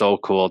 It was so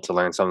cool to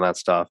learn some of that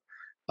stuff.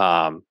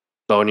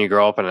 But when you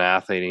grow up in an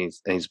athlete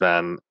and he's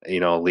been,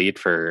 elite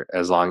for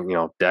as long,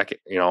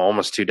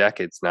 almost 2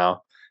 decades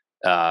now,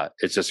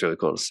 it's just really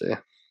cool to see.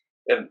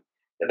 And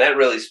that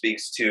really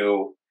speaks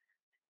to,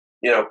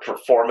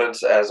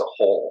 performance as a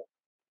whole,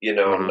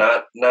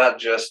 not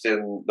just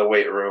in the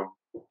weight room,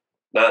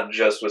 not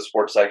just with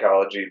sports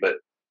psychology, but,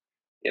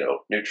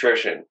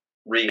 nutrition,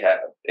 rehab,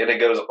 and it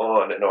goes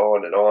on and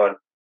on and on.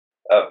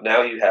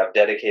 Now you have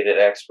dedicated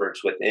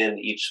experts within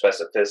each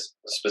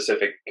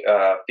specific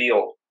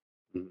field.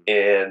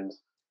 And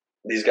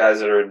these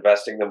guys that are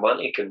investing the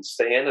money can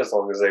stay in as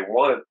long as they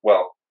want.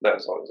 Well, not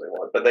as long as they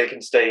want, but they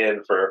can stay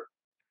in for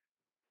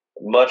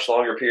a much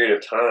longer period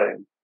of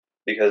time,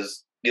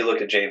 because you look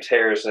at James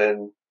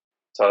Harrison,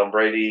 Tom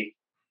Brady,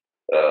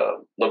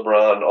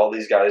 LeBron, all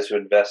these guys who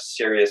invest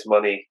serious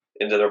money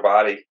into their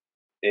body,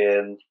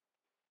 and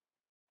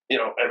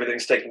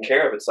everything's taken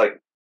care of. It's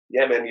like,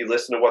 yeah, man, you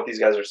listen to what these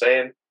guys are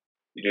saying,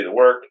 you do the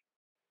work.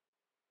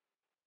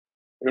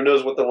 Who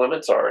knows what the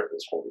limits are at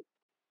this point?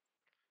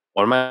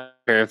 One of my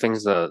favorite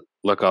things to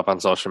look up on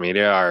social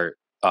media are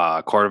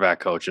quarterback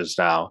coaches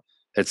now.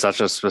 It's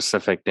such a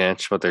specific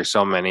niche, but there's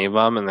so many of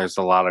them, and there's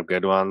a lot of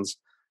good ones.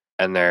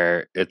 And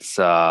it's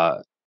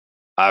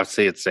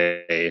obviously it's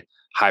a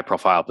high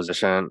profile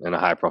position in a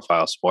high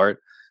profile sport,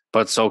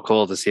 but it's so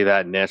cool to see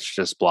that niche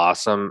just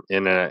blossom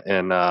in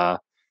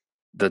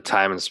the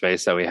time and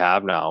space that we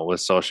have now with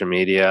social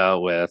media,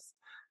 with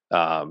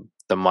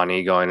the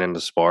money going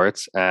into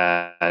sports.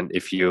 And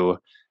if you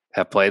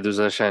have played the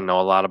position,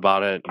 know a lot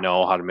about it,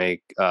 know how to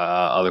make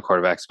other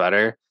quarterbacks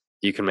better,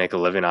 you can make a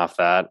living off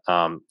that.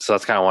 So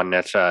that's kind of one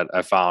niche that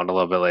I found a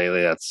little bit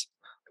lately. That's,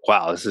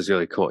 wow, this is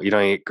really cool.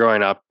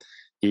 Growing up,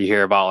 you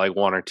hear about like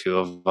one or two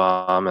of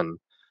them, and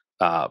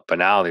but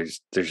now there's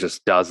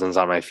just dozens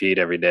on my feed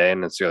every day,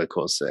 and it's really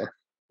cool to see.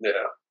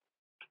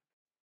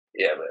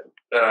 Yeah,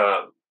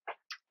 man.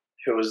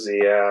 Who was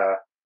the?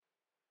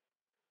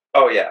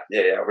 Oh yeah.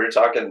 We were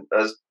talking.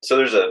 So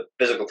there's a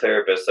physical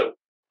therapist that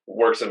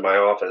works in my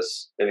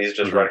office, and he's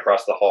just right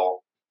across the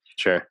hall.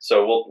 Sure.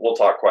 So we'll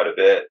talk quite a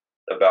bit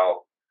about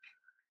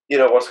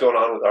what's going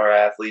on with our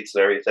athletes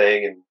and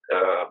everything, and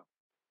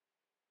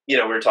we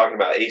were talking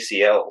about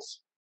ACLs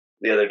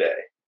the other day,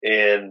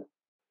 and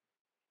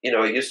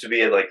it used to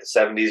be in like the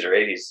 70s or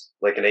 80s,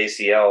 like an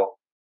ACL,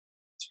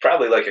 it's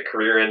probably like a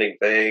career-ending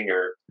thing,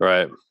 or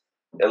right.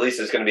 At least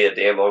it's going to be a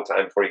damn long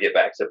time before you get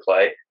back to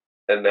play.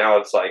 And now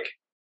it's like,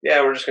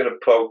 yeah, we're just going to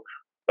poke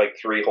like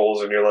 3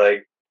 holes in your leg,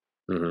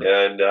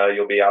 and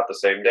you'll be out the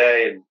same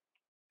day and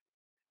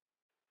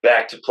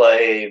back to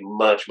play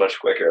much, much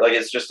quicker. Like,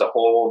 it's just a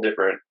whole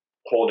different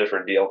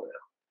deal now.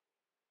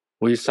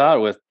 Well, you saw it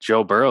with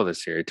Joe Burrow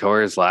this year. He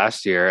tore his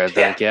last year, and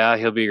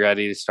he'll be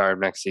ready to start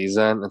next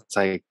season. It's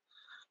like,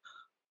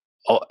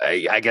 oh,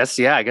 I guess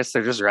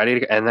they're just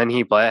ready to, and then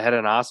he had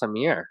an awesome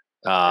year.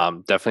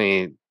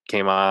 Definitely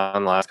came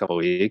on the last couple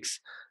of weeks.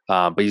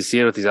 But you see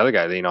it with these other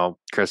guys,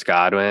 Chris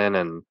Godwin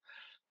and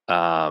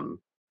a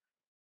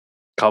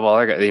couple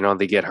other guys,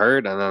 they get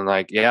hurt, and then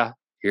like,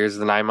 here's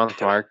the 9-month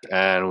mark,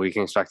 and we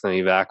can expect them to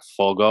be back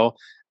full go.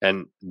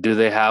 And do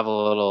they have a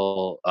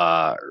little,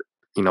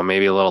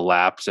 maybe a little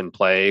lapse in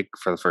play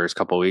for the first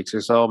couple of weeks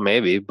or so?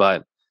 Maybe,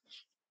 but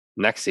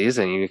next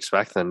season you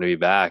expect them to be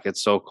back.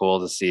 It's so cool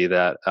to see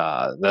that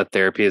that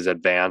therapy is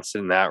advanced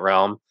in that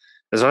realm,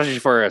 especially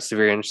for a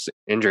severe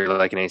injury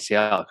like an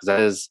ACL, because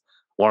that is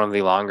one of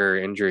the longer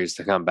injuries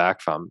to come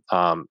back from.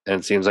 And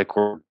it seems like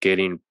we're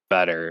getting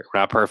better.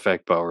 We're not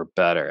perfect, but we're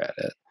better at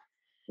it.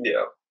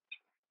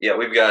 Yeah.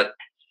 We've got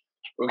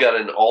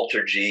an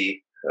Alter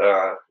G,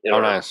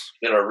 nice.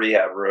 in our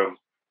rehab room.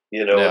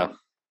 I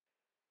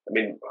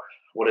mean,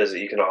 what is it?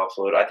 You can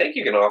offload. I think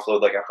you can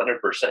offload like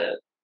 100%,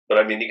 but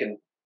I mean, you can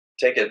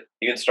take it.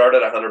 You can start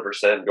at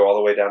 100% and go all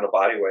the way down to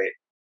body weight.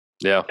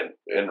 Yeah,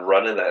 and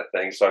running that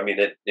thing. So I mean,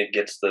 it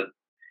gets the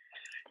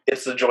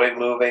joint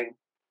moving.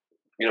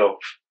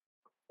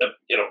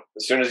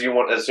 As soon as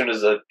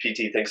the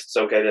PT thinks it's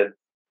okay to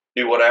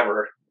do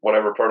whatever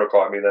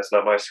protocol. I mean, that's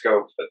not my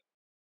scope, but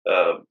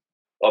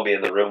I'll be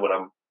in the room when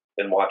I'm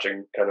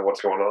watching kind of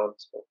what's going on.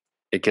 So.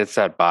 It gets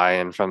that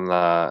buy-in from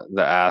the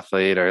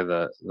athlete or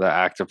the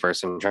active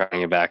person trying to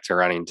get back to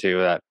running too.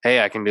 That,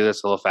 hey, I can do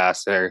this a little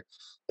faster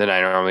than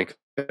I normally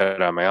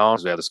could on my own.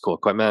 So we have this cool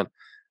equipment.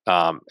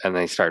 And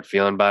they start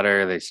feeling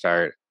better. They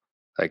start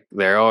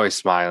they're always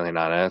smiling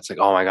on it. It's like,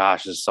 oh my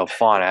gosh, this is so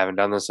fun. I haven't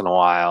done this in a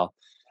while.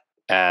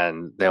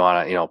 And they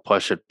want to,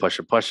 push it.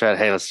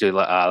 Hey, let's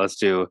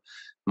do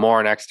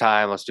more next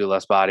time. Let's do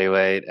less body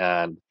weight.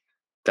 And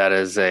that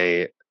is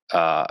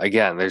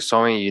again, there's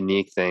so many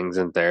unique things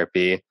in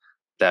therapy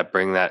that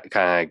bring that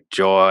kind of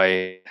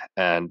joy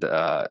and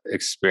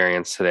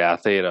experience to the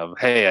athlete of,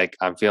 hey,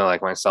 I'm feeling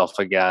like myself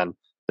again.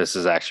 This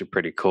is actually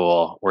pretty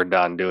cool. We're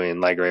done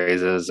doing leg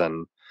raises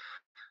and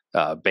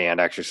band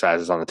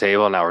exercises on the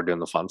table. Now we're doing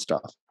the fun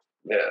stuff.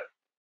 Yeah.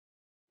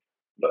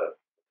 But,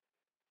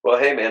 well,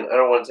 hey, man, I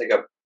don't want to take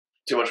up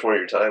too much more of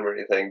your time or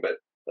anything, but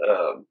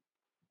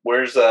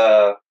where's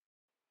are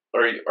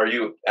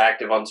you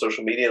active on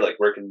social media? Like,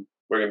 where can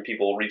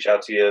people reach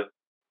out to you,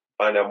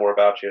 find out more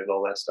about you, and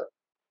all that stuff?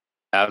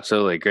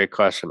 Absolutely. Great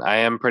question. I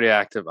am pretty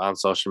active on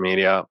social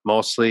media,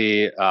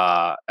 mostly,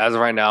 as of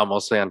right now,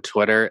 mostly on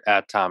Twitter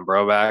at Tom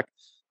Broback.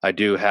 I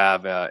do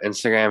have an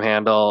Instagram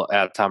handle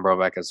at Tom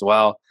Broback as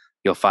well.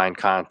 You'll find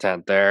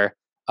content there.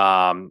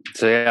 So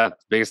yeah, the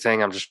biggest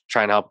thing, I'm just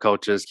trying to help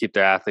coaches keep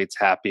their athletes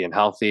happy and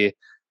healthy.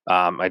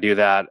 I do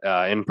that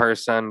in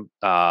person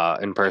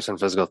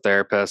physical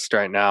therapist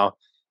right now.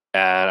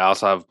 And I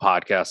also have a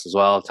podcast as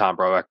well, Tom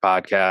Broback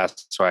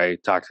Podcast, where I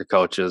talk to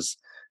coaches,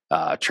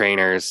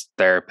 trainers,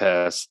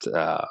 therapists,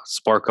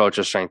 sport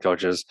coaches, strength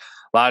coaches,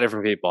 a lot of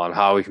different people on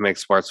how we can make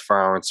sports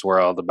performance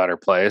world a better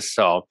place.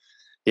 So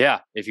yeah,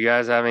 if you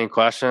guys have any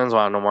questions,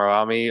 want to know more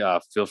about me,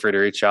 feel free to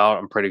reach out.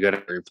 I'm pretty good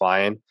at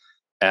replying.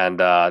 And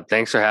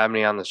thanks for having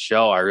me on the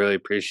show. I really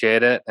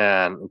appreciate it,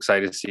 and I'm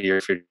excited to see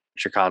your future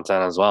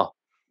content as well.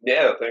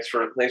 Yeah, thanks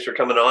for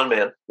coming on,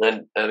 man.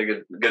 And I had a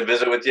good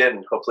visit with you,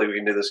 and hopefully we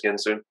can do this again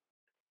soon.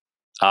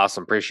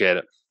 Awesome, appreciate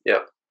it. Yeah.